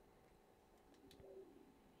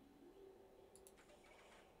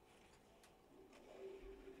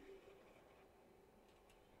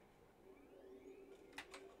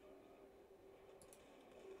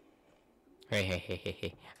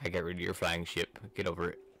 Hey. I got rid of your flying ship. Get over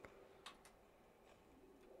it.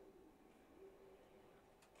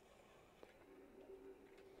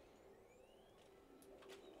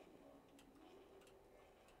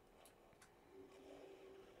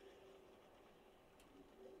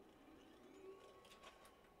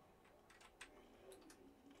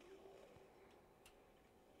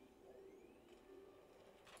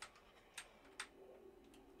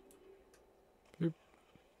 Boop.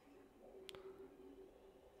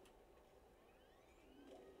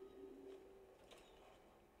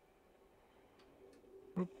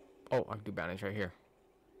 Boop. Oh, I can do bounties right here.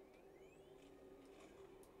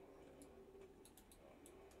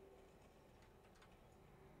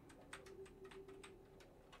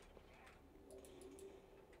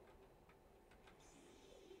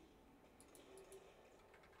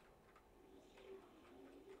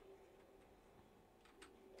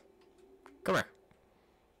 Come here.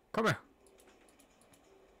 Come here.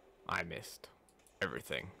 I missed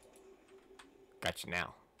everything. Got you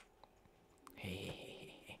now.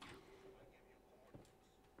 Hey.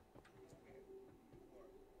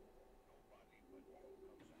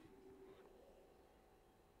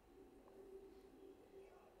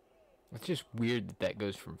 It's just weird that that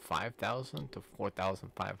goes from 5,000 to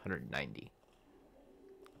 4,590.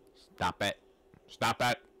 Stop it. Stop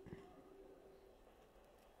it.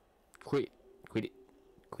 Quit. Quit it.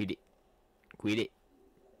 Quit it. Quit it.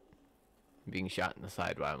 I'm being shot in the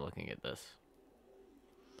side while I'm looking at this.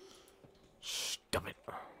 Stop it.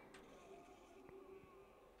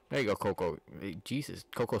 There you go, Coco. Jesus,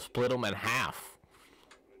 Coco split them in half.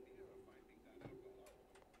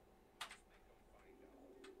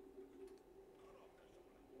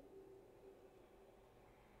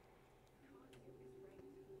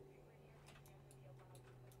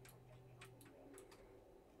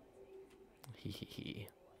 Hee.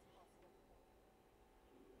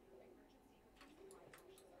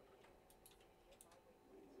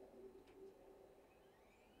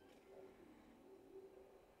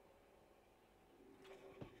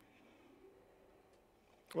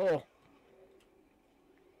 Oh.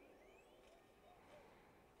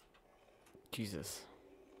 Jesus.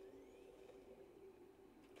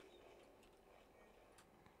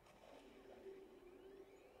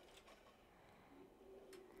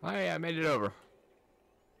 Hey, I made it over.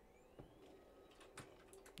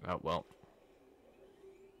 Oh, well.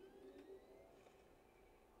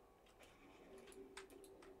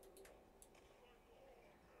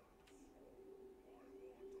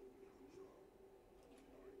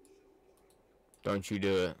 Don't you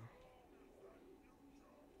do it.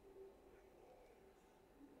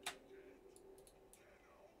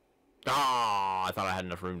 Ah, I thought I had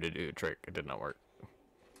enough room to do a trick. It did not work.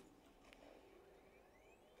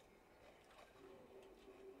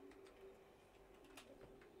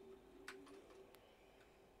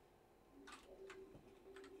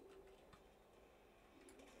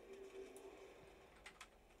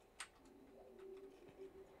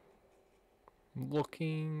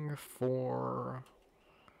 Looking for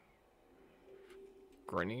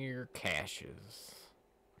Grenier caches.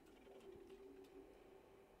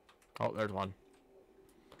 Oh, there's one.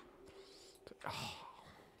 Oh.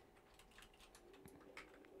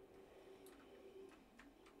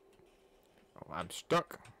 Oh, I'm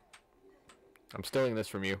stuck. I'm stealing this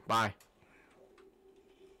from you. Bye.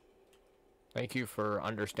 Thank you for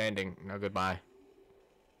understanding. No, goodbye.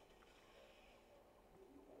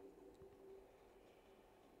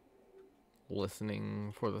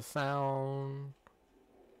 Listening for the sound.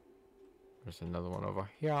 There's another one over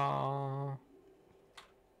here.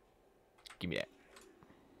 Give me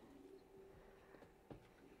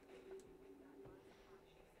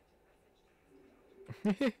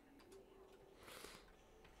that.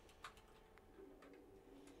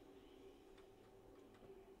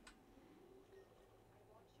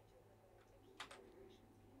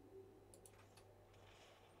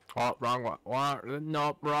 Oh, wrong one.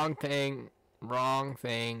 Nope, wrong thing. Wrong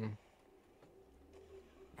thing.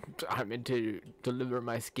 I'm meant to deliver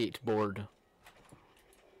my skateboard.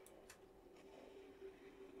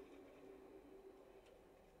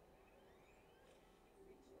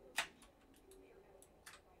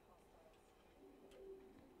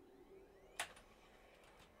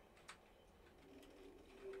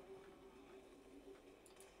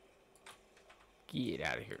 Get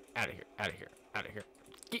out of here. Out of here. Out of here. Out of here.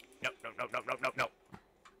 Get. No, no, no, no, no, no, no.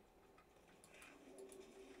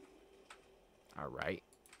 Alright.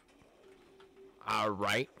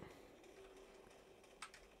 Alright.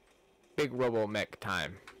 Big robo mech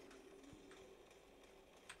time.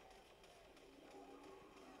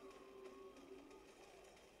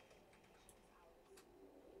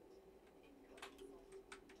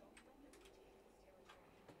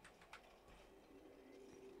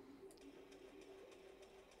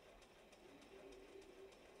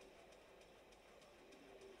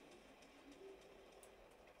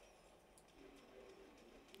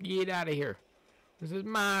 Get out of here. This is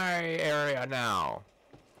my area now.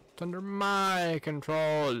 It's under my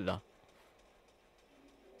control.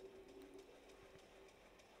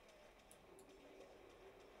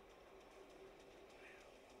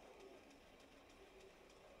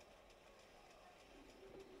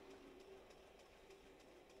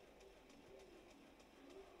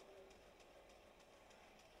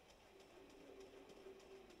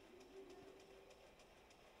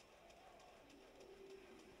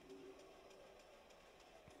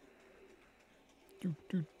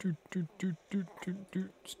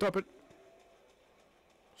 Stop it.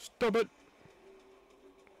 Stop it.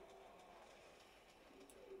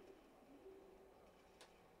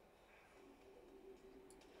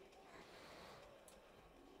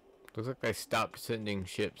 Looks like they stopped sending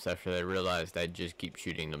ships after they realized I'd just keep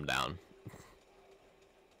shooting them down.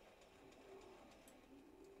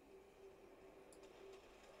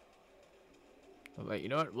 I'm like, you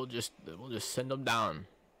know what? We'll just send them down.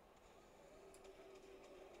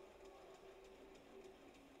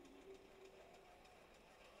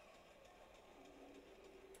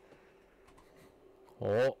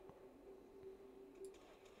 Oh.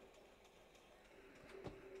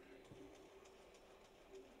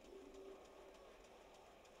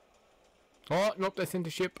 Oh, nope, they sent a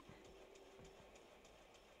ship.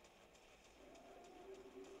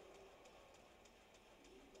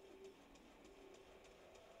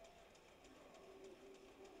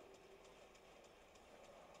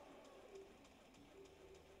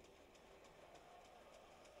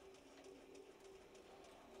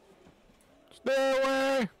 Stay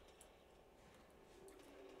away!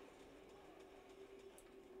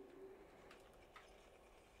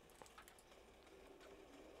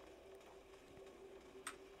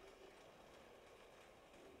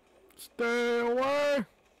 Stay away!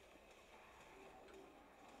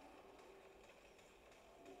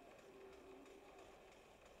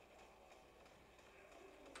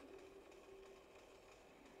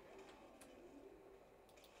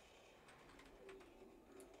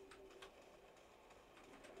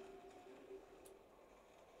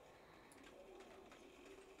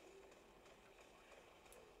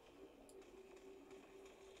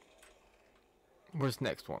 Where's the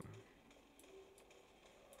next one?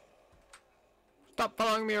 Stop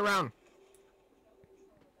following me around!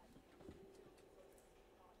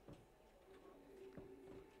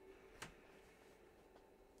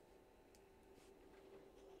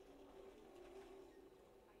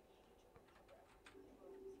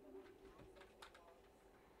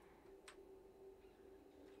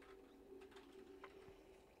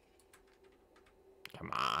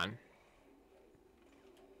 Come on.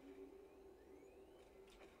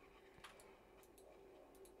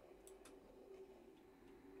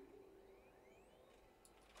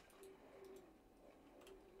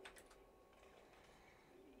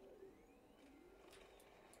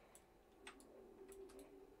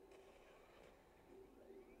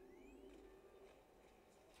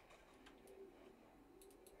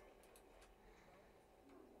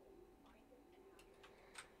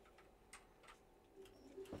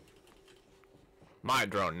 My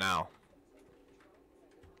drone now.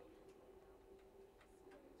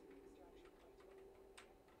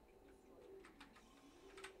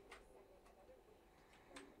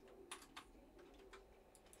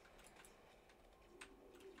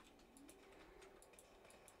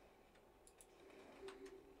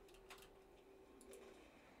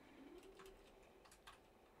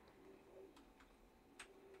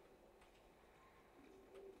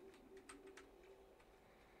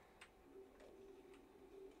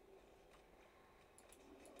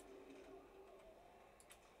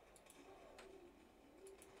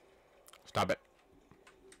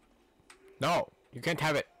 No, you can't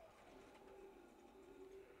have it.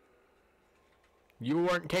 You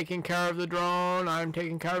weren't taking care of the drone. I'm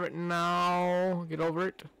taking care of it now. Get over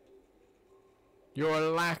it.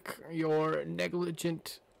 Your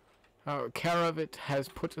negligent care of it has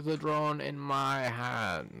put the drone in my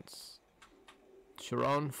hands. It's your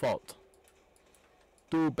own fault.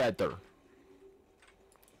 Do better.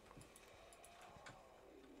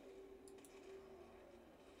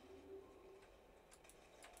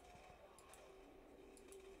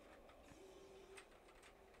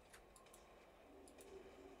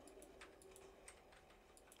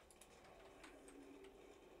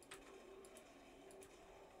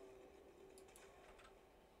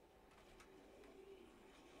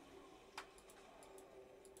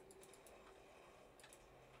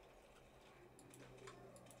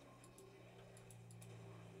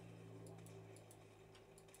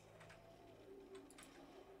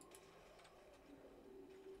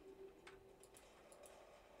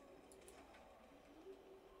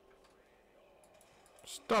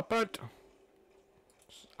 Stop it!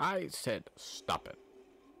 I said stop it.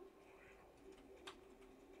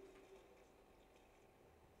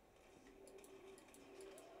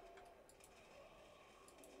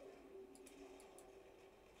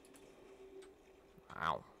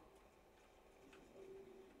 Ow.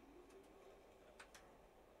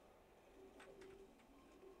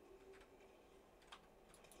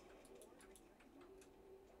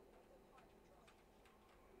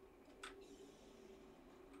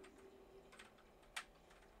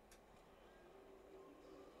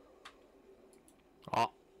 Oh,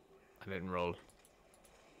 I didn't roll.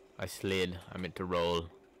 I slid. I meant to roll.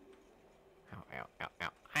 Ow, ow, ow, ow.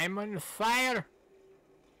 I'm on fire!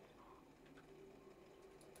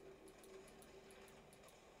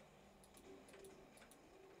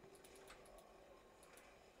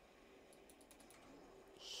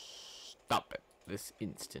 Stop it this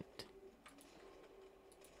instant.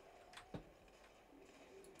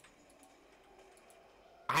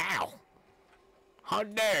 Ow! How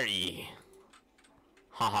dare ye!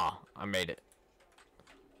 Haha, I made it.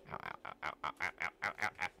 Ow, ow, ow, ow, ow, ow, ow, ow,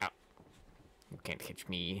 ow, ow. You can't catch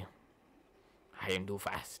me. I am too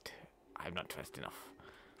fast. I'm not fast enough.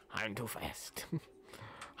 I'm too fast.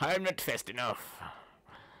 I'm not fast enough.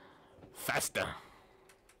 Faster.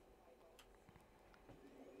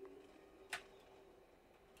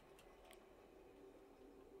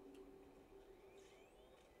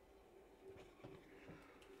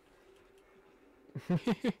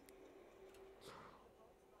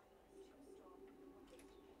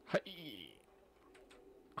 Hey.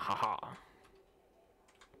 Haha.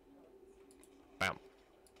 Bam.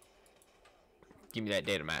 Give me that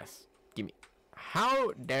data mass. Give me.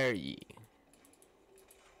 How dare ye?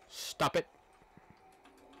 Stop it.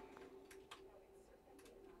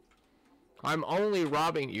 I'm only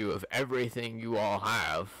robbing you of everything you all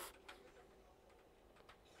have.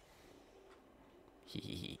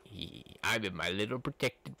 I'm in my little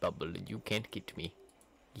protected bubble and you can't get me.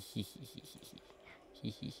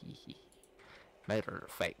 Matter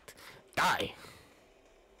of fact, die!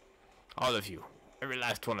 All of you. Every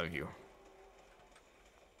last one of you.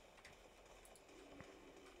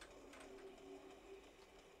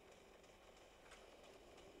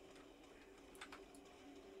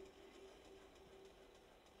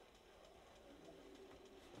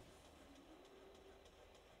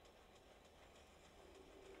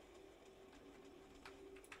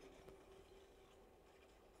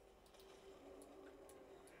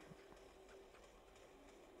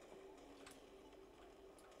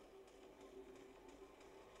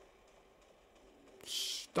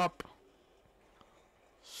 Stop.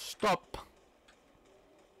 Stop.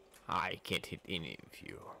 I can't hit any of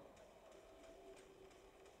you.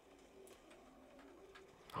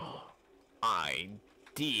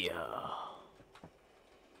 Idea.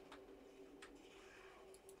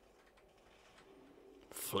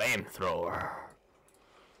 Flamethrower.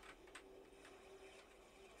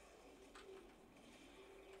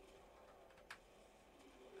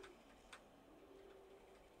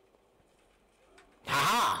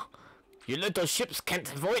 Haha! You little ships can't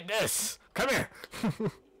avoid this! Come here!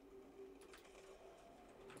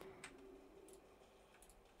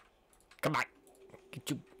 Come on!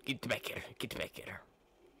 Get back here. Get back here.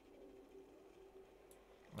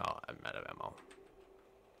 Oh, I'm out of ammo.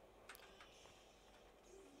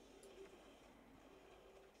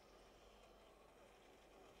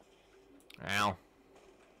 Ow.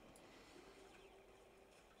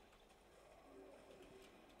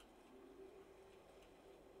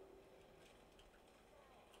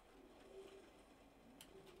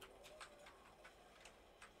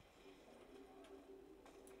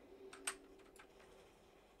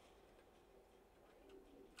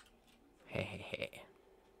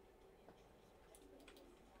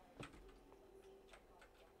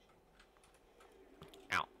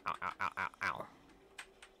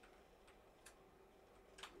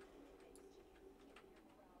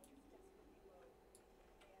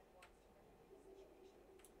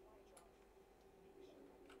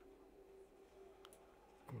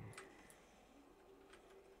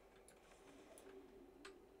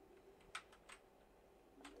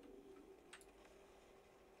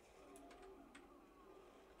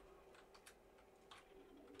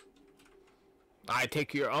 I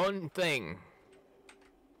take your own thing.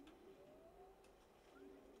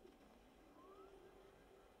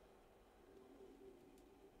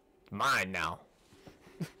 Mine now.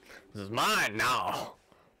 This is mine now.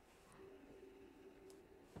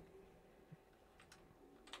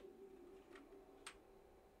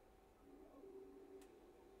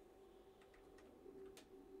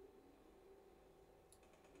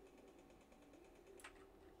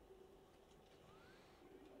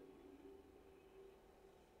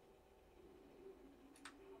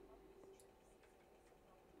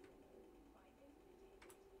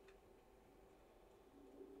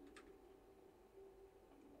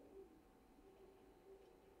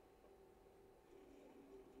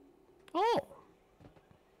 Oh.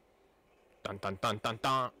 Dun dun dun dun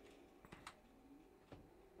dun.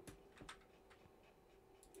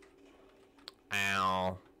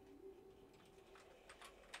 Ow.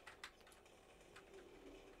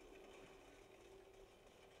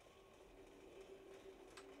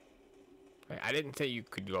 Wait, I didn't say you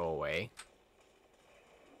could go away.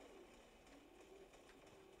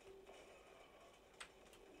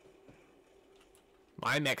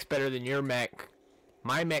 My mech's better than your mech.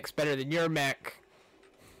 My mech's better than your mech.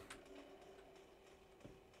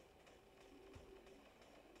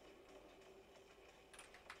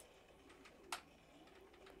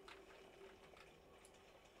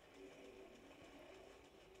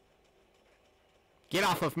 Get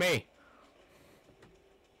off of me!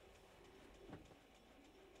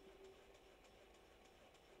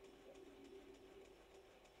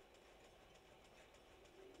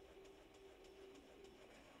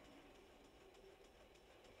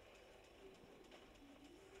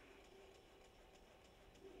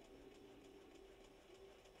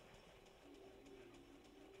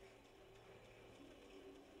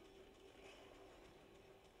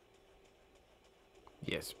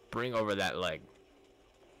 Yes, bring over that leg.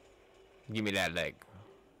 Give me that leg.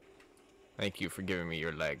 Thank you for giving me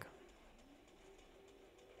your leg.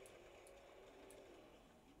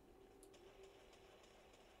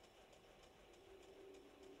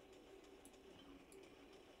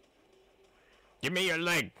 Give me your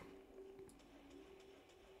leg.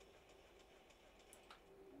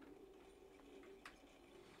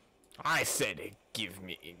 I said it. Give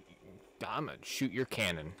me. I'm gonna shoot your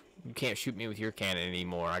cannon. You can't shoot me with your cannon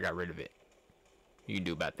anymore. I got rid of it. You can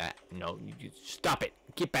do about that. No, you just stop it.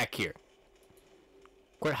 Get back here.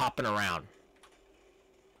 Quit hopping around.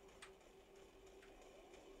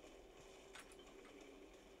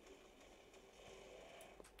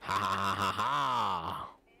 Ha ha ha ha ha.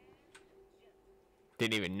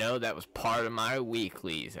 Didn't even know that was part of my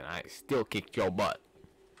weeklies, and I still kicked your butt.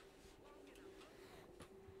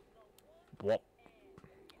 Womp.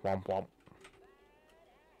 Womp womp.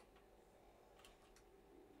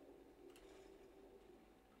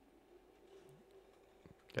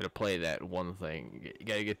 Gotta play that one thing. You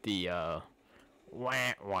gotta get the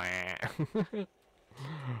wah wah.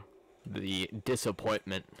 The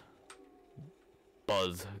disappointment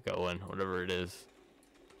buzz going, whatever it is.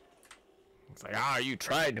 It's like, ah, you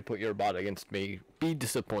tried to put your bot against me. Be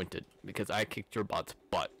disappointed because I kicked your bot's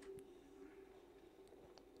butt.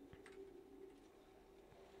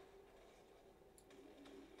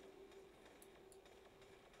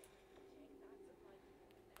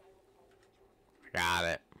 Got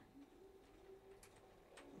it.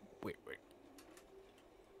 Wait.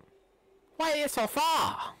 Why is it so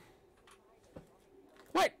far?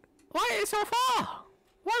 What? Why is it so far?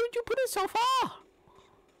 Why would you put it so far?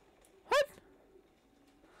 What?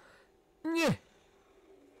 Yeah.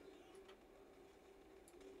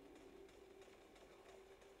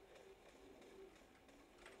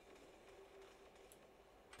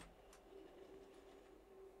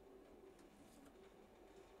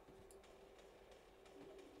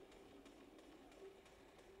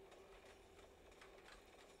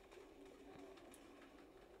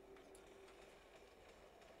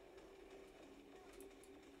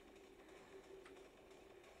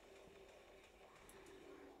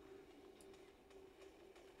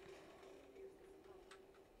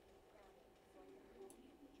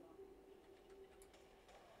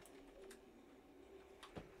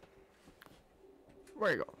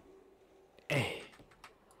 Where you go? Hey.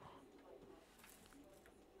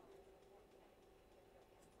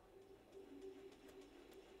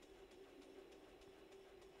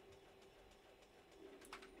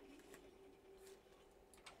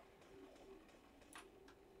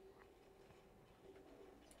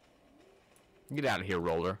 Get out of here,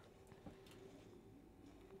 roller.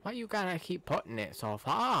 Why you gotta keep putting it so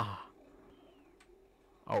far?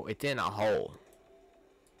 Oh, it's in a hole.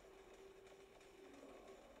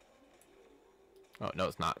 Oh, no,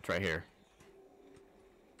 it's not. It's right here.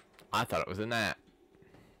 I thought it was in that.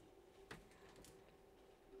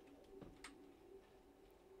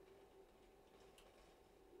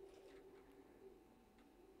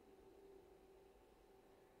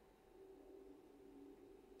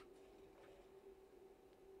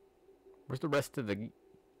 Where's the rest of the...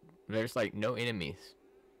 There's like no enemies.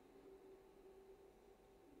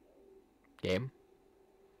 Game?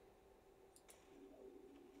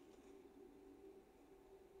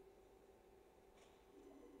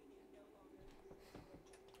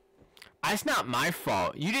 That's not my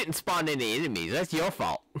fault. You didn't spawn any enemies. That's your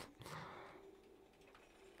fault.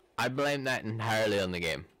 I blame that entirely on the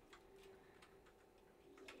game.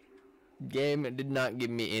 Game did not give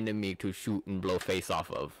me enemy to shoot and blow face off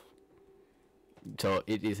of. So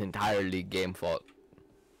it is entirely game fault.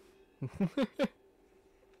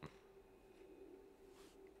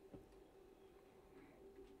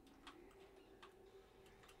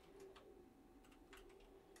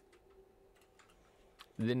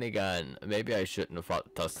 Then again, maybe I shouldn't have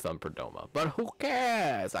fought Tuscan Perdoma, but who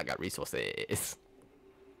cares? I got resources.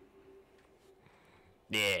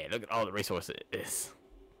 Yeah, look at all the resources.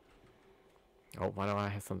 Oh, why do I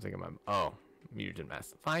have something in my... Oh, Mutagen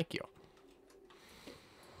Mask. Thank you.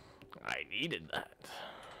 I needed that.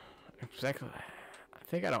 Exactly. I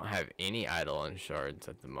think I don't have any Eidolon shards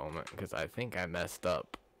at the moment because I think I messed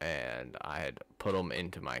up and I had put them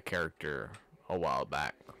into my character a while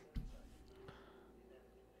back.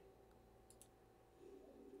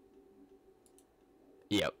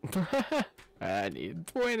 Yep. I need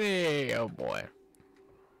 20. Oh boy.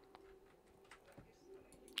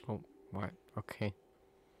 Oh, what? Okay.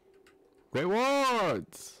 Great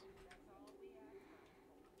words!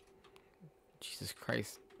 Jesus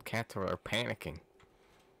Christ. Cats are panicking.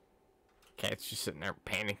 Cat's just sitting there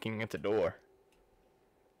panicking at the door.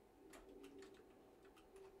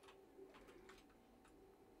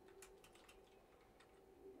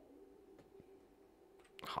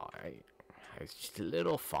 Hi. It's just a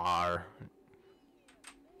little far.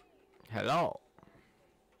 Hello.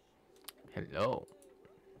 Hello.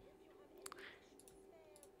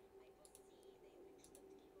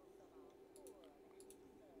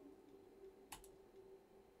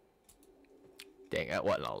 Dang, that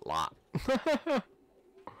wasn't a lot.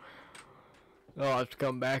 I'll have to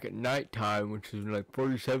come back at nighttime, which is like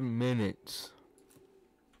 47 minutes.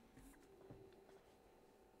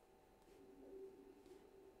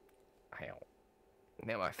 Ow.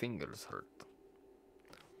 Now my fingers hurt.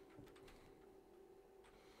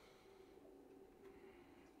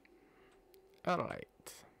 Alright.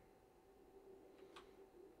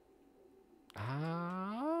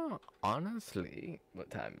 Honestly,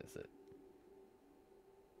 what time is it?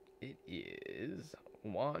 It is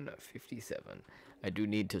 1:57. I do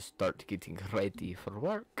need to start getting ready for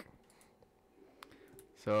work.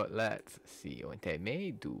 So let's see. What I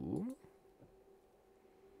may do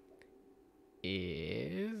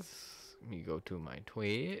is, let me go to my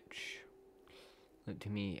Twitch. Let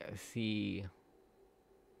me see.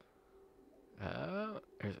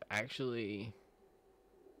 There's actually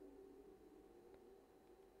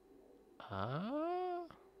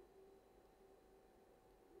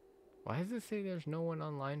why does it say there's no one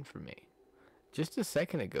online for me? Just a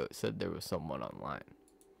second ago it said there was someone online.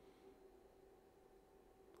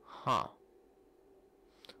 Huh.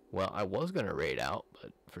 Well, I was gonna raid out,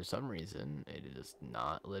 but for some reason it is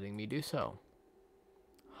not letting me do so.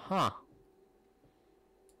 Huh.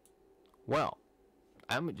 Well,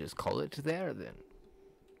 I'm gonna just call it there then.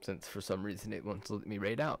 Since for some reason it wants to let me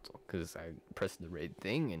raid out. Because I pressed the raid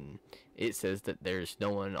thing and it says that there's no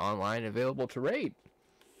one online available to raid.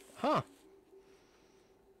 Huh.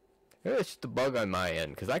 Maybe it's just a bug on my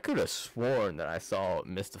end. Because I could have sworn that I saw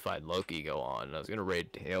Mystified Loki go on. And I was going to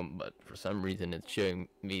raid him. But for some reason it's showing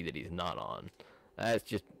me that he's not on. That's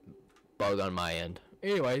just bug on my end.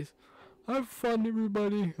 Anyways. Have fun,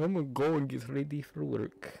 everybody. I'm going to go and get ready for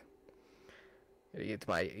work. Gotta get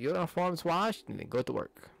my uniforms washed and then go to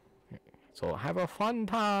work. So have a fun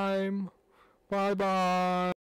time. Bye bye.